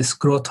increases this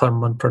growth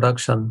hormone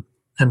production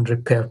and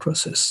repair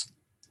process.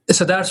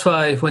 So that's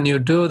why when you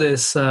do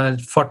this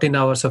 14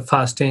 hours of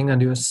fasting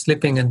and you're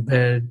sleeping in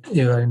bed,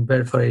 you are in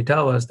bed for 8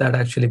 hours, that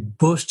actually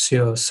boosts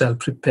your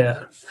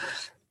self-repair.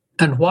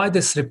 And why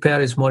this repair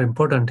is more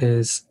important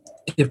is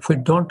if we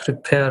don't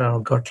repair our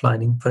gut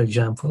lining, for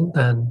example,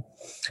 then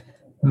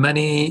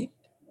many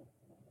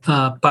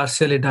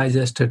partially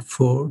digested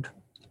food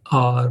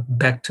or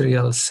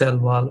bacterial cell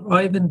wall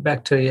or even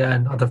bacteria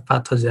and other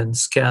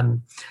pathogens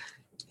can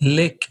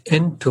leak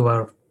into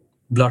our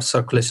blood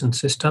circulation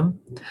system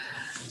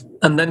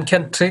and then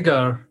can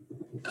trigger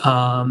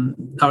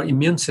our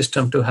immune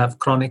system to have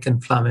chronic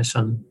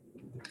inflammation,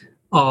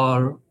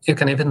 or you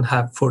can even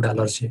have food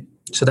allergy.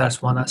 So that's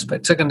one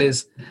aspect. Second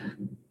is,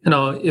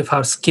 if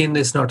our skin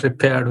is not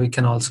repaired, we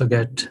can also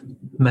get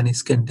many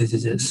skin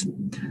diseases.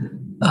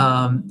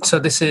 So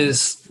this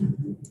is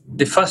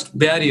the first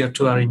barrier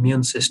to our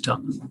immune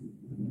system.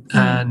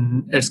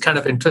 And it's kind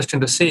of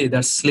interesting to see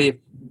that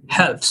sleep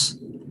helps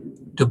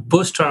to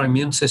boost our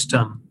immune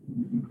system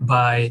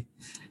by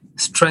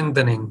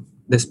strengthening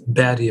this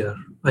barrier,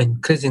 by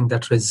increasing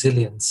that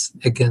resilience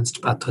against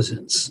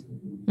pathogens.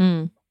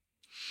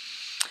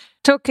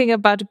 Talking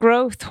about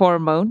growth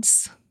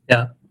hormones,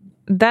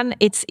 then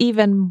it's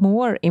even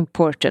more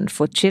important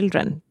for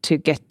children to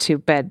get to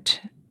bed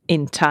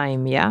in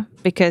time,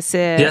 because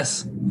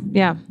yes,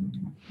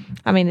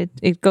 I mean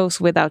it goes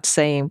without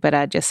saying, but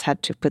I just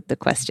had to put the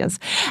questions.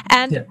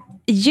 And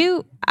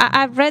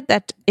I've read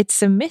that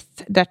it's a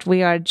myth that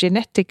we are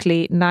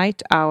genetically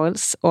night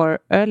owls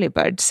or early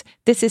birds.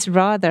 This is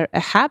rather a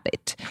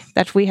habit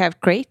that we have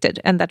created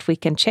and that we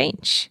can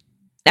change.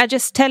 I'm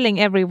just telling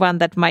everyone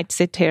that might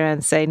sit here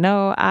and say,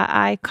 no,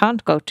 I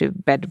can't go to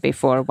bed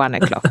before 1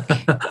 o'clock.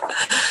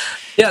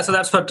 So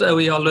that's what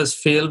we always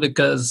feel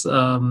because,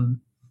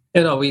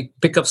 we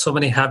pick up so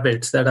many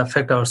habits that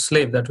affect our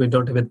sleep that we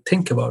don't even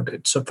think about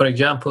it. So, for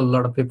example, a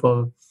lot of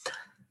people,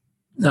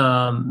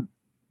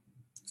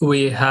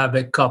 we have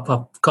a cup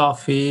of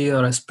coffee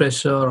or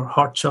espresso or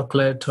hot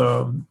chocolate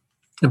or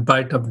a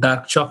bite of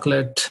dark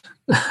chocolate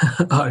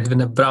or even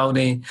a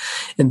brownie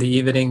in the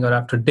evening or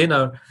after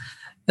dinner.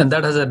 And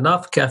that has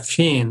enough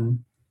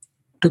caffeine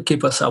to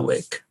keep us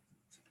awake.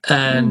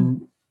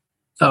 And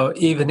our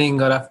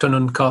evening or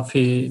afternoon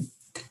coffee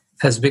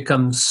has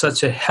become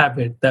such a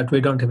habit that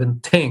we don't even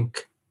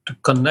think to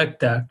connect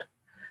that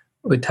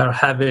with our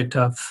habit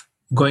of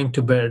going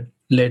to bed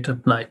late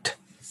at night.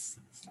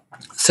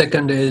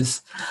 Second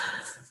is,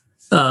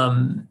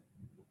 in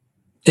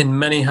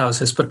many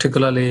houses,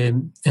 particularly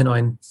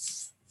in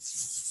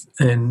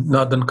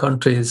northern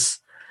countries,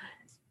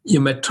 you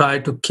may try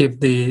to keep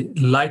the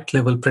light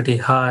level pretty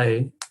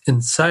high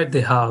inside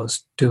the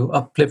house to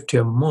uplift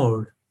your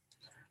mood.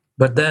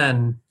 But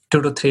then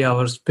 2 to 3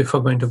 hours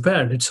before going to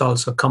bed, it's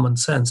also common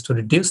sense to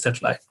reduce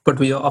that light. But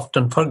we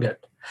often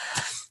forget.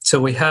 So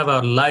we have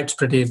our lights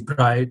pretty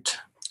bright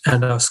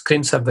and our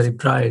screens are very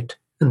bright,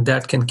 and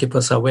that can keep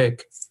us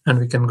awake and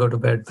we can go to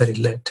bed very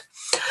late.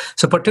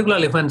 So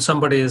particularly when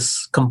somebody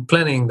is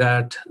complaining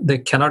that they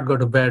cannot go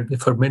to bed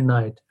before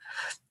midnight,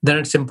 then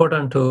it's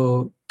important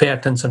to pay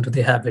attention to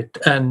the habit.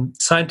 And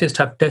scientists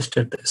have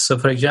tested this. So,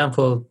 for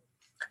example,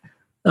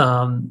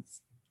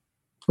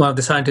 one of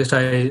the scientists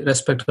I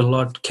respect a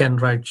lot, Ken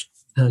Wright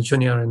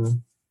Jr.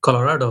 in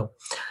Colorado,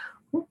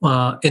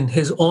 in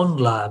his own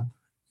lab,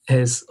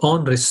 his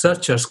own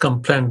researchers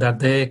complained that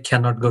they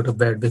cannot go to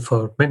bed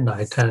before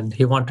midnight, and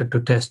he wanted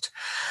to test.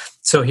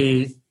 So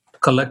he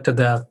collected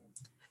the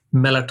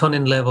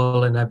melatonin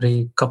level in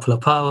every couple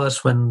of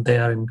hours when they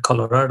are in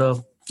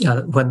Colorado,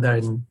 when they're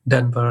in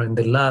Denver in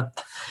the lab.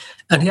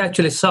 And he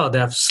actually saw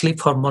that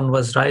sleep hormone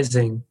was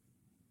rising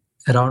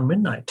around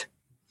midnight.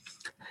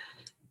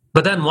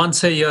 But then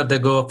once a year, they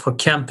go for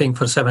camping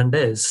for 7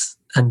 days.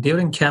 And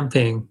during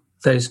camping,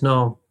 there is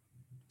no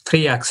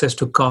free access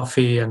to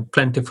coffee and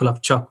plentiful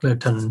of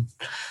chocolate and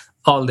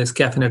all these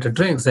caffeinated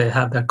drinks. They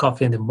have their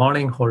coffee in the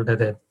morning, whole day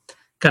they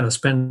kind of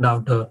spend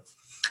outdoor.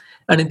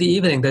 And in the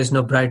evening, there's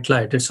no bright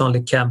light. It's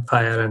only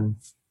campfire and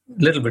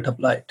a little bit of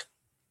light.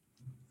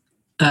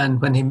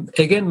 And when he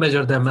again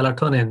measured their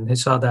melatonin, he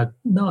saw that,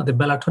 no, the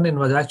melatonin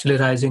was actually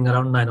rising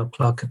around 9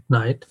 o'clock at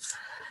night.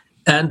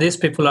 And these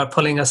people are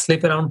falling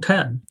asleep around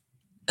 10.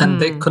 And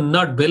they could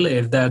not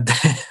believe that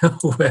they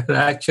were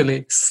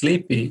actually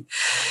sleepy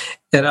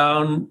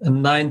around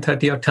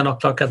 9:30 or 10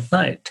 o'clock at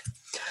night.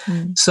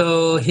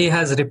 So he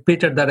has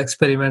repeated that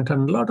experiment,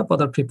 and a lot of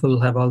other people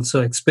have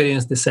also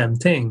experienced the same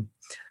thing.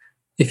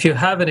 If you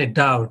have any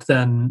doubt,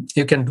 then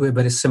you can do a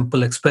very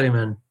simple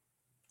experiment.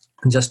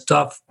 Just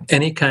stop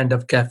any kind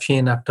of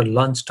caffeine after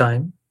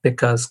lunchtime,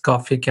 because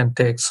coffee can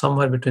take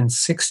somewhere between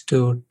 6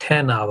 to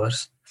 10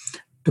 hours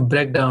to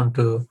break down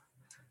to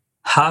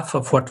half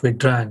of what we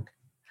drank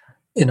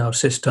in our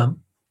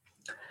system.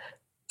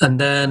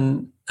 And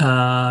then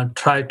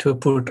try to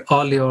put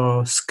all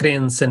your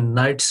screens in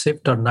night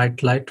shift or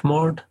night light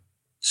mode,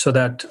 so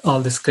that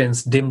all the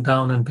screens dim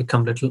down and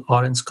become little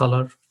orange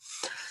color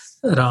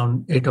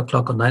around 8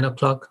 o'clock or 9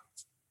 o'clock.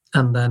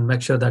 And then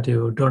make sure that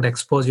you don't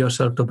expose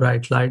yourself to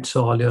bright light.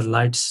 So all your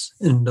lights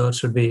indoors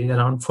should be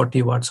around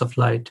 40 watts of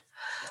light,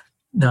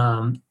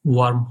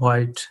 warm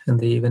white in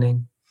the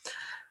evening.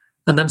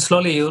 And then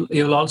slowly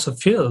you'll also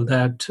feel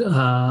that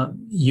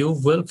you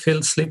will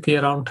feel sleepy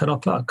around 10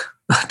 o'clock,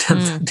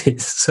 10:30.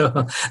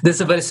 So this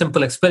is a very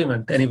simple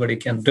experiment anybody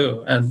can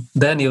do. And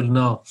then you'll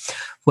know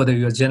whether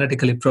you're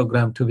genetically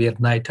programmed to be a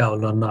night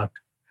owl or not.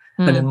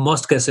 And in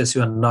most cases,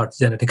 you are not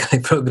genetically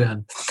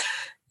programmed.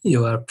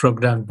 You are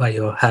programmed by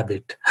your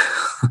habit,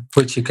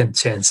 which you can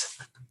change.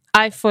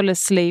 I fall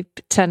asleep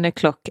 10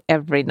 o'clock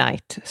every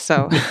night,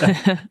 so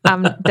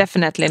I'm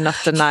definitely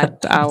not a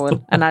night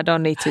owl, and I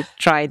don't need to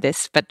try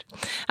this. But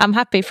I'm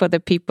happy for the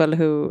people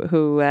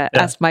who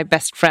as my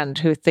best friend,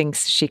 who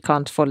thinks she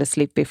can't fall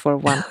asleep before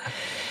 1.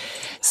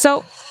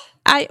 So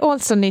I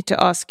also need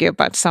to ask you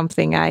about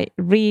something I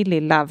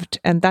really loved,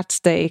 and that's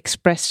the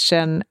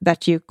expression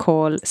that you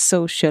call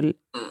social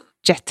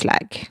jet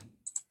lag.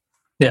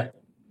 Yeah.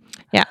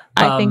 Yeah,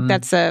 I think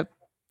that's a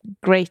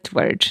great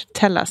word.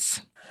 Tell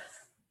us.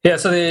 Yeah,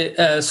 so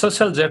the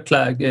social jet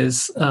lag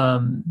is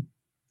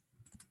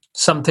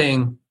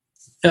something,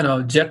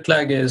 jet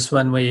lag is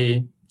when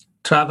we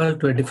travel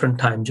to a different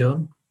time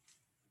zone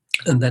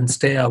and then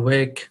stay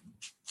awake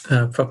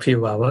for a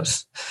few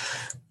hours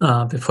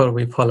before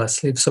we fall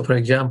asleep. So, for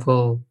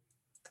example,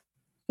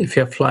 if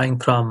you're flying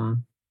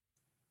from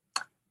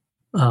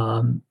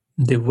the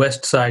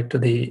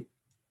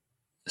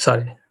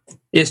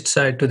east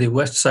side to the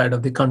west side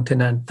of the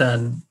continent,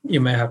 then you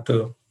may have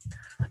the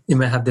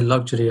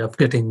luxury of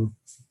getting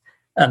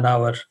an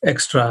hour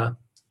extra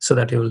so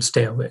that you will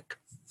stay awake.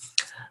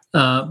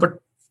 But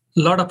a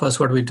lot of us,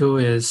 what we do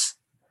is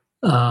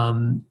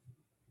on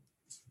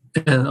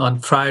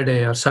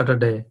Friday or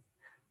Saturday,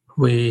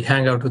 we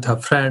hang out with our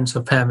friends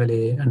or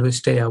family and we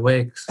stay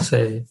awake,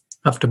 say,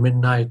 after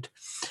midnight,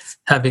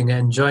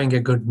 enjoying a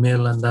good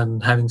meal and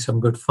then having some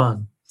good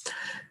fun.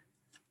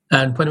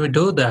 And when we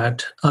do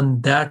that,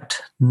 on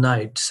that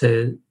night,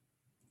 say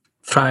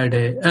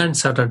Friday and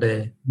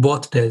Saturday,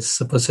 both days,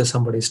 suppose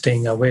somebody is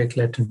staying awake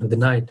late into the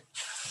night,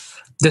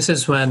 this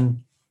is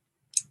when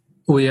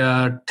we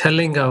are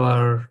telling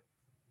our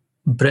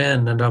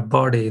brain and our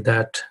body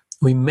that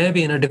we may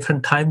be in a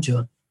different time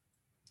zone,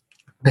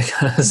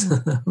 because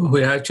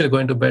we are actually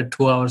going to bed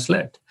 2 hours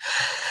late.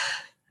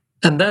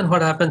 And then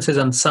what happens is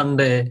on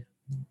Sunday,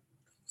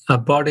 our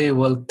body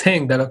will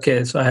think that,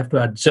 okay, so I have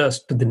to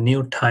adjust to the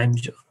new time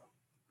zone.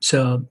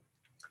 So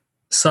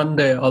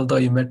Sunday, although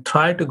you may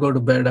try to go to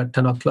bed at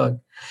 10 o'clock,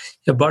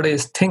 your body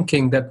is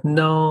thinking that,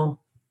 no,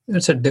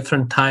 it's a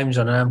different time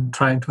zone and I'm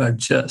trying to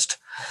adjust.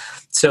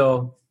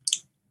 So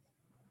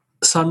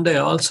Sunday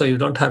also, you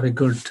don't have a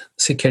good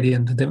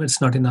circadian rhythm.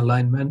 It's not in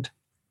alignment.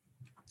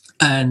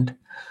 And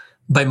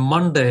by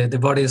Monday, the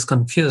body is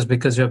confused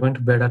because you're going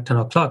to bed at 10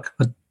 o'clock,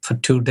 but for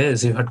 2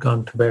 days you had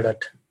gone to bed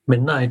at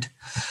midnight.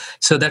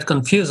 So that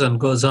confusion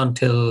goes on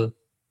till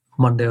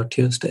Monday or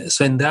Tuesday.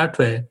 So in that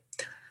way,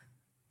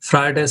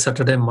 Friday,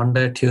 Saturday,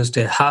 Monday,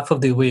 Tuesday, half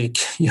of the week,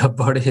 your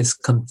body is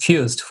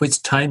confused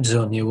which time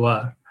zone you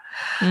are.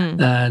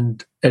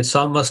 And it's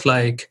almost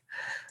like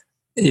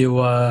you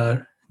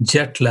are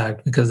jet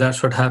lagged, because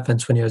that's what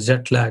happens when you're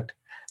jet lagged.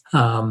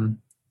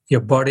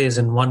 Your body is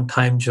in one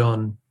time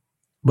zone,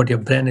 but your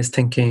brain is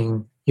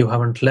thinking You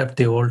haven't left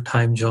the old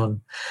time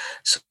zone.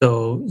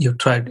 So you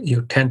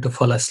tend to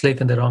fall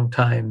asleep in the wrong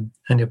time,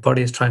 and your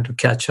body is trying to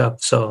catch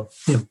up. So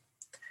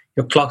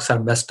your clocks are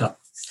messed up.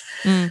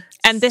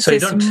 And this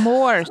is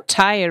more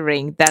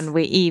tiring than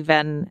we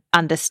even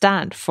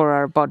understand for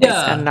our bodies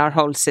and our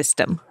whole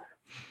system.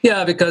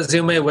 Yeah, because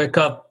you may wake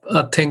up,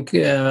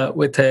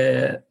 with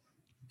a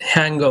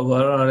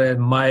hangover or a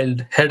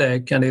mild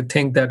headache, and you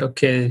think that,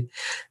 okay,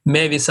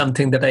 maybe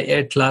something that I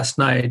ate last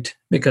night,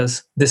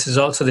 because this is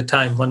also the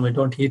time when we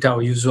don't eat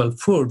our usual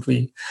food.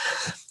 We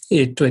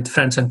eat with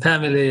friends and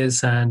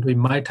families, and we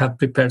might have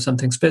prepared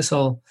something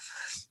special,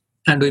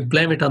 and we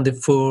blame it on the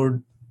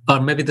food, or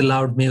maybe the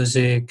loud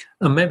music,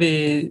 or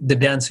maybe the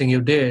dancing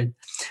you did.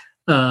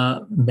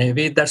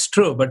 Maybe that's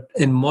true, but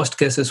in most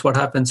cases, what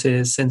happens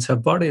is, since our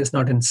body is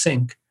not in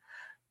sync,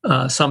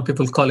 some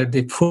people call it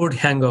the food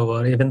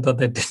hangover. Even though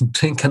they didn't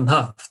drink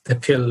enough, they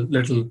feel a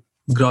little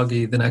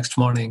groggy the next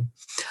morning.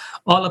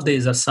 All of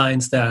these are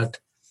signs that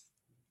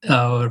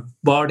our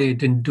body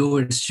didn't do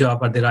its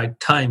job at the right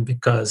time,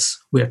 because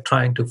we are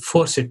trying to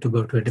force it to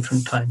go to a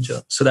different time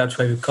zone. So that's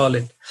why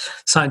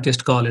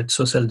scientists call it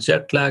social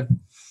jet lag.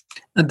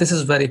 And this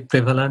is very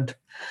prevalent.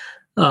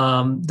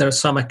 There are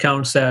some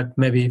accounts that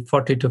maybe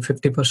 40 to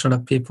 50%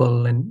 of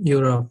people in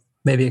Europe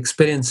may be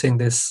experiencing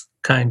this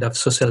kind of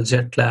social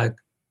jet lag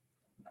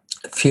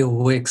a few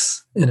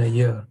weeks in a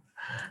year.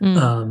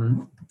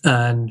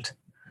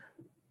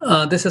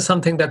 This is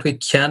something that we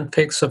can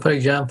fix. So, for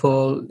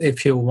example,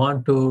 if you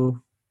want to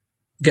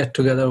get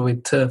together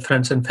with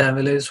friends and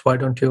families, why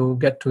don't you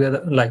get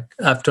together, like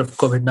after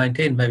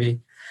COVID-19,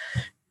 maybe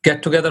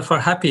get together for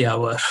happy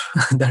hour?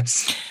 That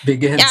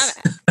begins.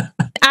 Yeah.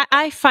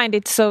 I find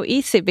it so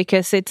easy,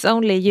 because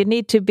you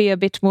need to be a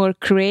bit more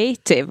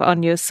creative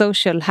on your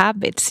social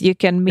habits. You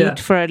can meet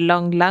for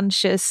long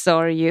lunches,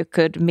 or you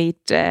could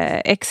meet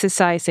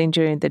exercising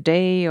during the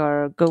day,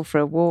 or go for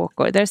a walk,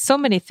 or there's so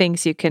many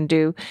things you can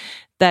do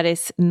that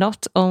is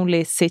not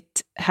only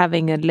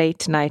having a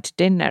late night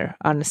dinner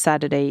on a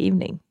Saturday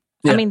evening.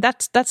 I mean,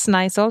 that's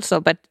nice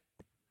also, but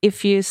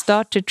if you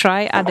start to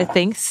try other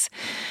things,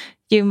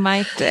 you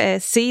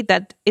might see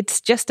that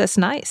it's just as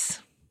nice.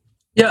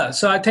 Yeah,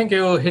 so I think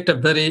you hit a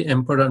very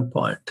important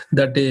point.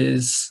 That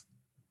is,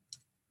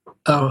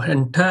 our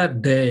entire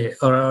day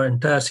or our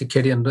entire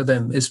circadian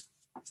rhythm is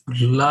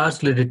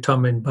largely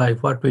determined by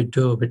what we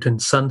do between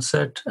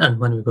sunset and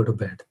when we go to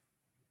bed.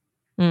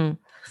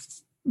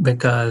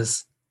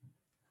 Because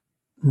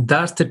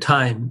that's the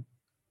time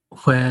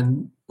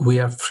when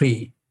we are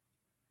free.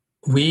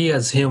 We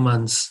as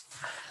humans,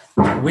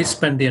 we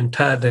spend the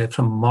entire day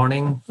from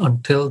morning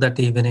until that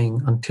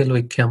evening, until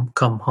we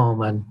come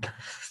home and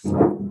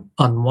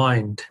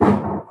unwind,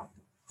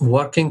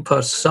 working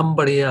for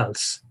somebody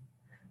else.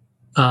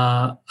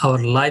 Our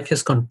life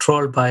is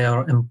controlled by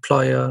our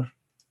employer,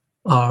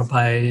 or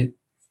by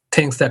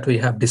things that we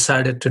have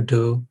decided to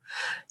do,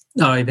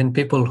 or even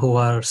people who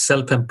are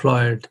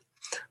self-employed,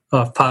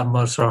 or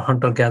farmers or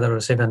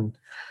hunter-gatherers even.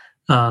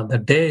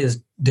 The day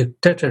is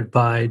dictated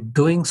by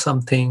doing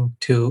something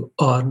to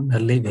earn a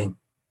living.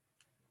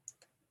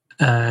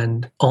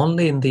 And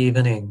only in the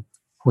evening,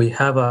 we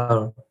have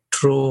our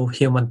true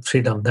human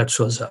freedom that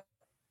shows up.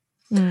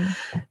 And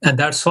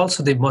that's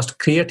also the most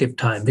creative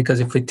time, because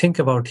if we think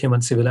about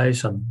human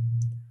civilization,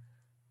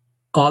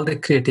 all the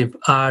creative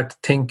art,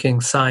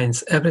 thinking,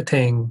 science,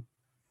 everything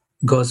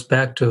goes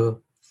back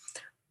to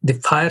the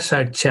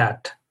fireside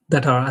chat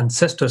that our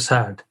ancestors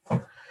had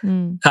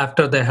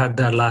after they had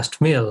their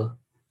last meal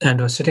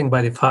and were sitting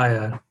by the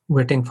fire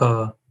waiting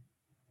to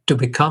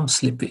become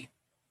sleepy.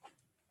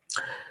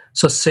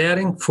 So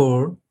sharing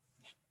food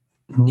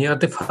near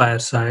the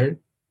fireside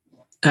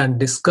and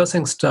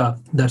discussing stuff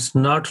that's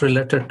not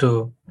related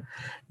to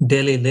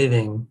daily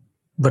living,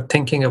 but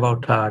thinking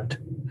about art,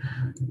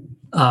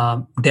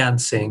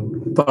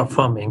 dancing,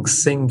 performing,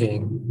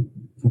 singing,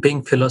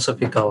 being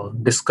philosophical,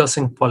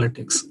 discussing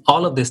politics,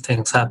 all of these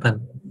things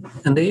happen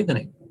in the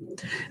evening.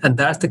 And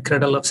that's the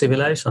cradle of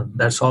civilization.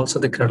 That's also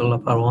the cradle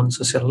of our own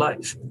social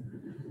life.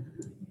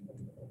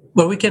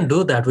 But we can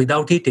do that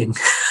without eating.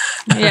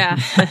 Yeah.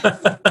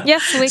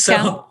 Yes, we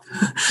can.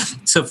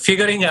 So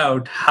figuring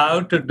out how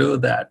to do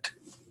that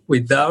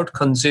without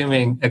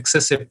consuming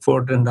excessive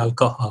food and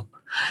alcohol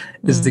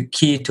is the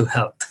key to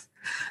health.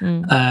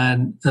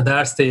 And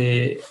that's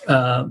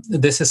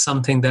this is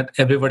something that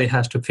everybody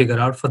has to figure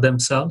out for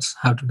themselves,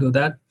 how to do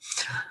that.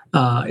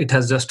 It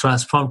has just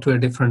transformed to a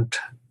different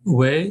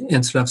way.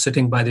 Instead of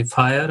sitting by the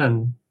fire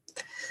and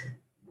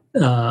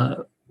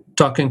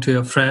talking to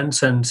your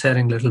friends and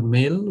sharing a little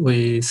meal,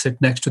 we sit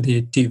next to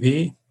the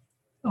TV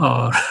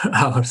or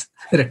our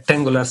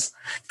rectangular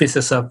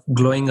pieces of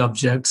glowing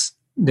objects,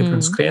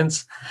 different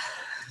screens.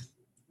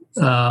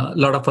 A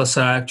lot of us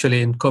are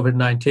actually in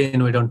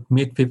COVID-19. We don't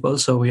meet people,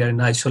 so we are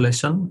in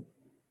isolation.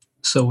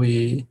 So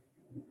we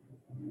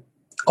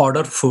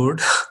order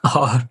food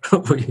or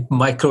we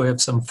microwave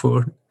some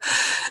food,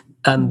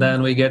 and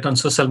then we get on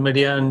social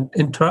media and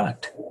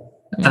interact.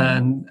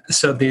 And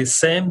so the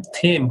same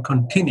theme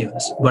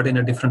continues, but in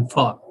a different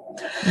form.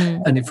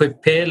 And if we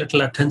pay a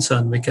little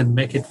attention, we can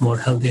make it more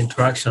healthy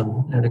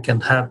interaction, and we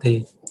can have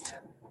the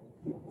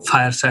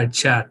fireside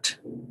chat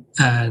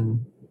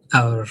and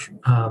our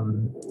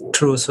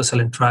true social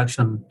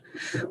interaction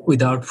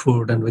without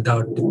food and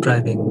without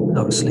depriving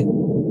our sleep.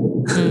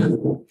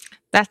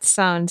 That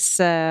sounds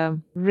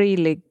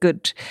really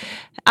good.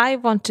 I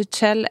want to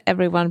tell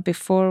everyone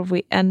before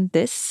we end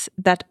this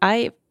that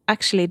I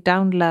actually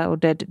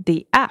downloaded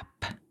the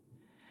app.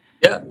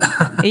 Yeah.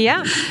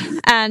 Yeah.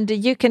 And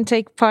you can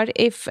take part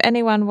if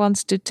anyone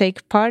wants to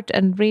take part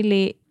and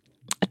really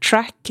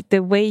track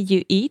the way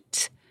you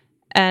eat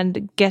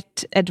and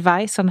get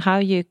advice on how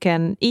you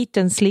can eat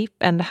and sleep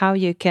and how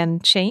you can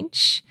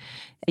change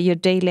your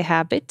daily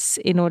habits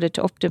in order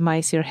to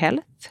optimize your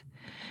health.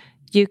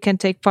 You can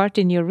take part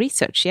in your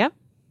research, yeah?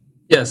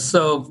 Yes.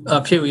 So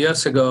a few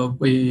years ago,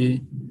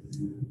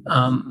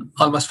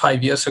 almost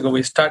 5 years ago,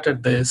 we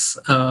started this.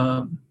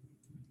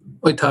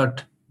 We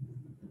thought,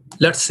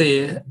 let's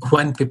see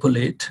when people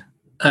eat.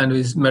 And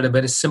we made a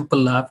very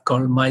simple app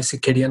called My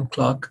Circadian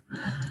Clock.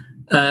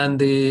 And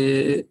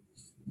the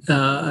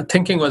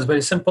thinking was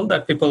very simple,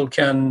 that people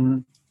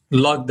can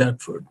log their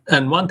food.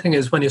 And one thing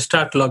is, when you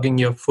start logging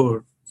your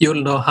food,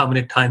 you'll know how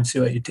many times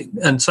you are eating.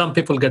 And some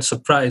people get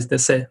surprised. They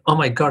say, oh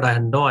my God, I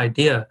had no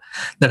idea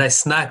that I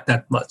snack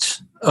that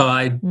much. Or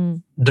I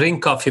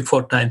drink coffee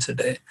 4 times a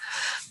day.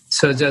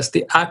 So just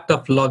the act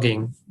of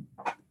logging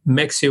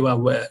makes you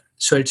aware.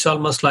 So it's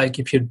almost like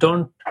if you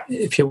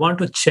want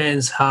to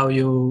change how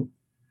you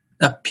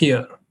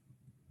appear,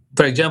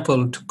 for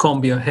example, to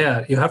comb your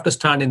hair, you have to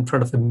stand in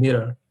front of a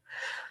mirror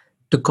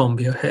to comb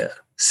your hair.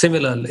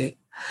 Similarly,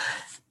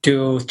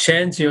 to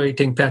change your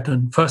eating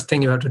pattern, first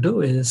thing you have to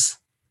do is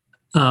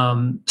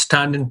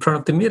stand in front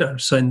of the mirror.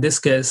 So in this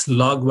case,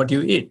 log what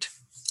you eat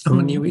and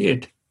when you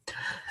eat.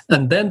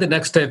 And then the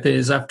next step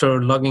is,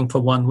 after logging for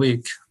 1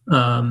 week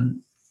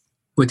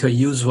with your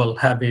usual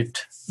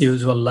habit,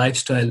 usual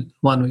lifestyle,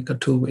 1 week or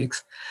 2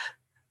 weeks.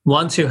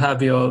 Once you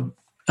have your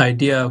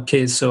idea,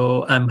 okay,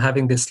 so I'm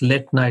having this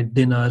late night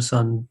dinners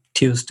on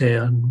Tuesday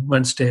and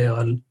Wednesday,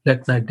 or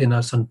late night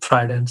dinners on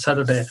Friday and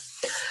Saturday,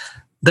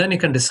 then you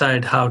can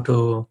decide how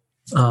to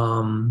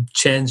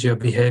change your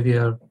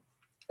behavior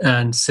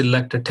and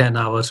select a 10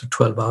 hours or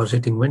 12 hours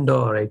eating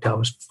window or 8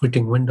 hours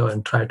eating window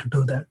and try to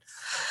do that.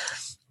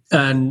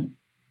 And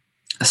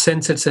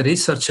since it's a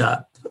research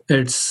app,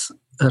 it's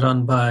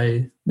run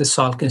by the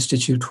Salk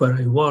Institute where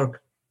I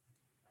work.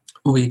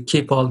 We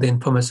keep all the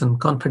information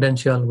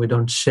confidential. We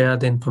don't share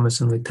the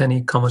information with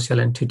any commercial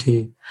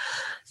entity.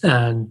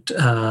 And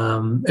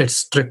it's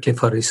strictly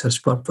for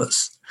research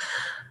purpose.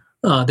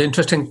 The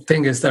interesting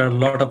thing is there are a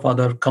lot of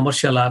other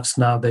commercial apps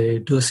now. They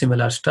do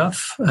similar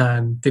stuff,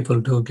 and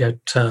people do get,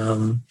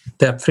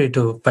 they're free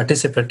to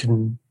participate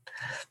in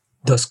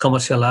those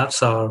commercial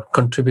apps or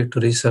contribute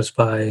to research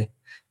by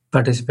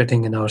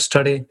participating in our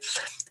study.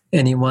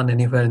 Anyone,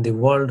 anywhere in the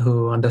world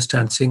who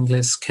understands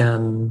English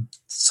can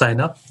sign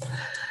up.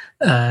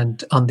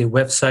 And on the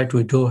website,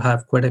 we do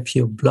have quite a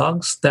few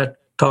blogs that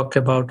talk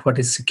about what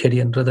is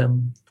circadian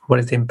rhythm, what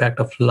is the impact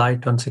of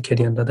light on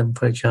circadian rhythm,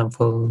 for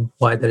example,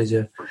 why there is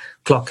a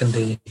clock in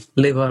the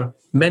liver,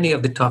 many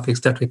of the topics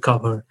that we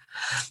cover.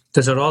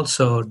 Those are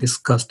also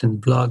discussed in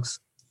blogs.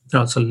 There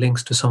are also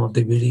links to some of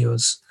the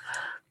videos.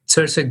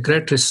 So it's a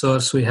great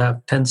resource. We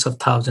have tens of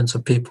thousands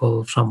of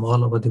people from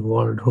all over the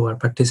world who are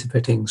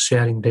participating,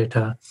 sharing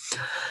data.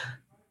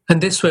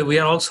 And this way, we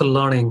are also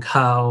learning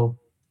how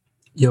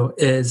your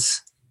age,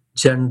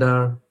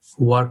 gender,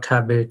 work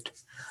habit,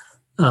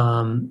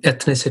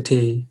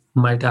 ethnicity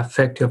might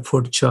affect your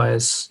food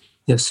choice,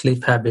 your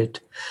sleep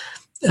habit.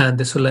 And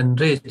this will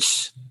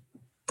enrich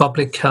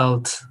public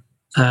health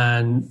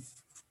and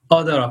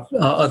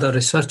other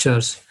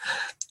researchers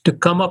to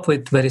come up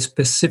with very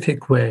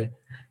specific way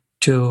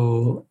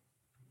to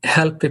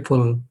help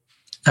people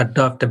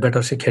adopt a better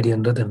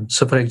circadian rhythm.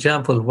 So, for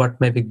example,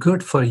 what may be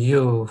good for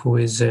you, who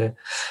is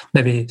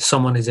maybe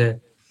someone is a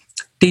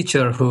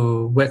teacher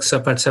who wakes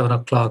up at 7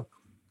 o'clock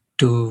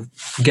to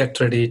get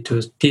ready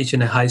to teach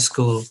in a high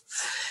school.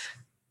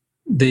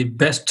 The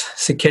best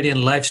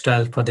circadian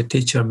lifestyle for the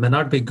teacher may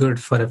not be good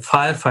for a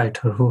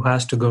firefighter who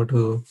has to go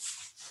to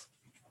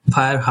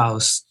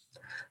firehouse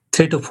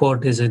 3 to 4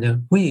 days in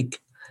a week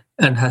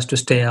and has to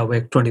stay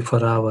awake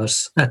 24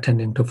 hours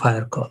attending to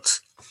fire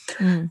calls.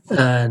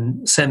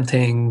 And same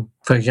thing,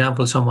 for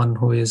example, someone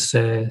who is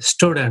a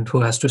student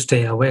who has to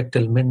stay awake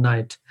till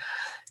midnight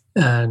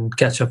and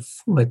catch up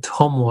with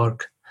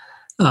homework,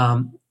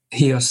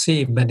 he or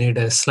she may need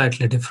a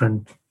slightly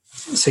different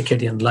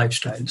circadian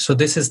lifestyle. So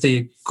this is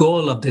the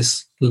goal of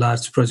this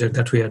large project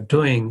that we are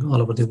doing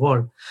all over the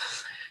world,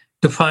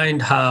 to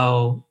find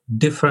how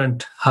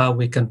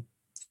we can,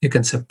 you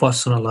can say,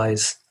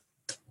 personalize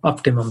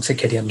optimum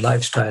circadian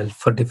lifestyle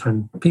for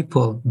different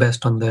people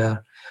based on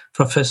their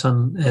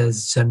profession,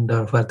 age,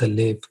 gender, where they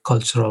live,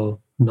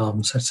 cultural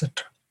norms, etc.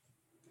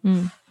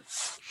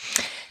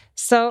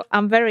 So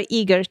I'm very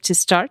eager to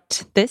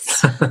start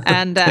this,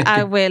 and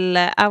I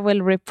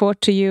will report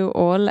to you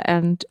all,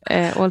 and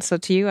also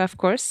to you, of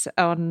course,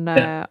 on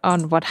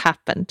what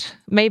happened.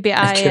 Maybe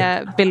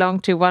I belong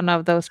to one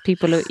of those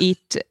people who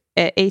eat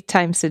 8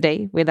 times a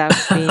day without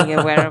being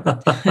aware of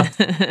it.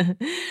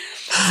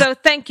 So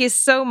thank you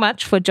so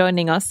much for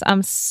joining us.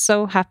 I'm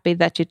so happy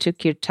that you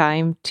took your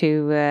time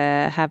to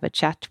have a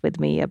chat with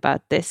me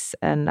about this,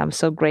 and I'm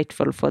so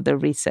grateful for the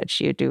research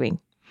you're doing.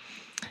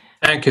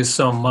 Thank you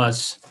so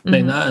much,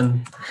 Lena.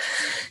 And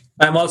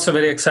I'm also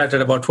very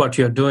excited about what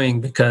you're doing,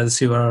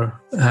 because you are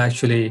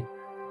actually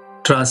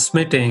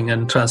transmitting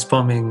and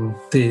translating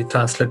the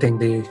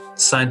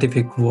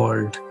scientific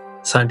world,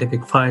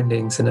 scientific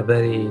findings in a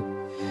very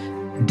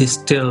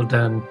distilled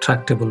and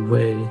tractable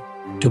way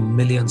to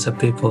millions of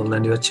people,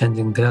 and you're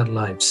changing their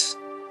lives.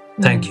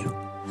 Thank you.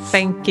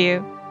 Thank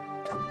you.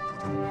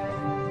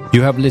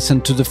 You have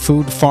listened to the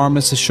Food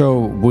Pharmacy Show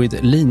with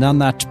Lina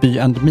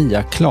Närtby and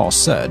Mia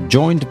Klase,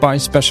 joined by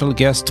special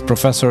guest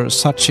Professor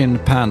Satchin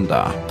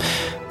Panda.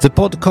 The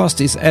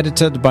podcast is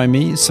edited by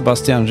me,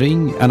 Sebastian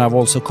Ring, and I've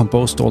also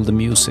composed all the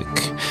music.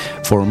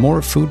 For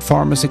more Food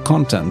Pharmacy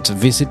content,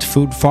 visit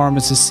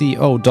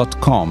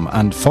foodpharmacyco.com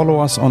and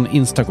follow us on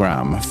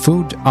Instagram,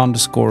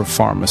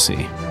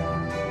 food_pharmacy.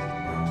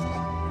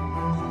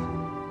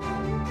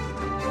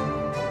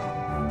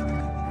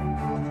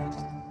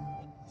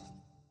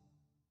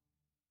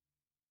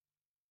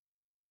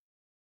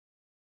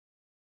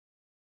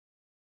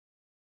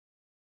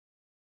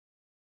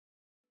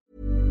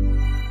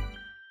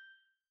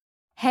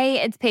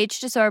 Hey, it's Paige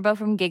DeSorbo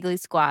from Giggly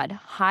Squad.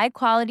 High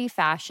quality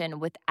fashion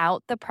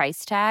without the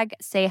price tag.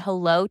 Say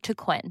hello to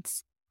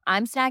Quince.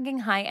 I'm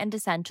snagging high-end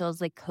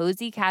essentials like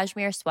cozy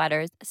cashmere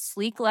sweaters,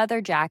 sleek leather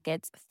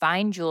jackets,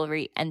 fine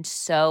jewelry, and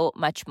so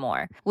much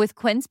more. With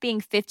Quince being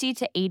 50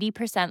 to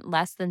 80%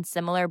 less than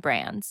similar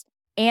brands.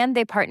 And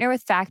they partner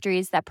with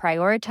factories that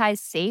prioritize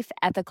safe,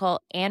 ethical,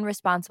 and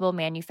responsible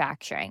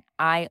manufacturing.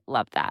 I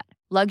love that.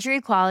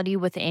 Luxury quality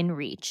within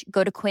reach.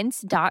 Go to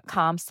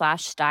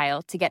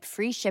quince.com/style to get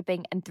free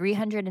shipping and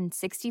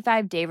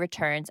 365-day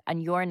returns on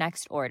your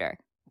next order.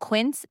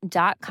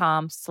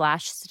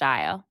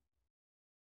 Quince.com/style.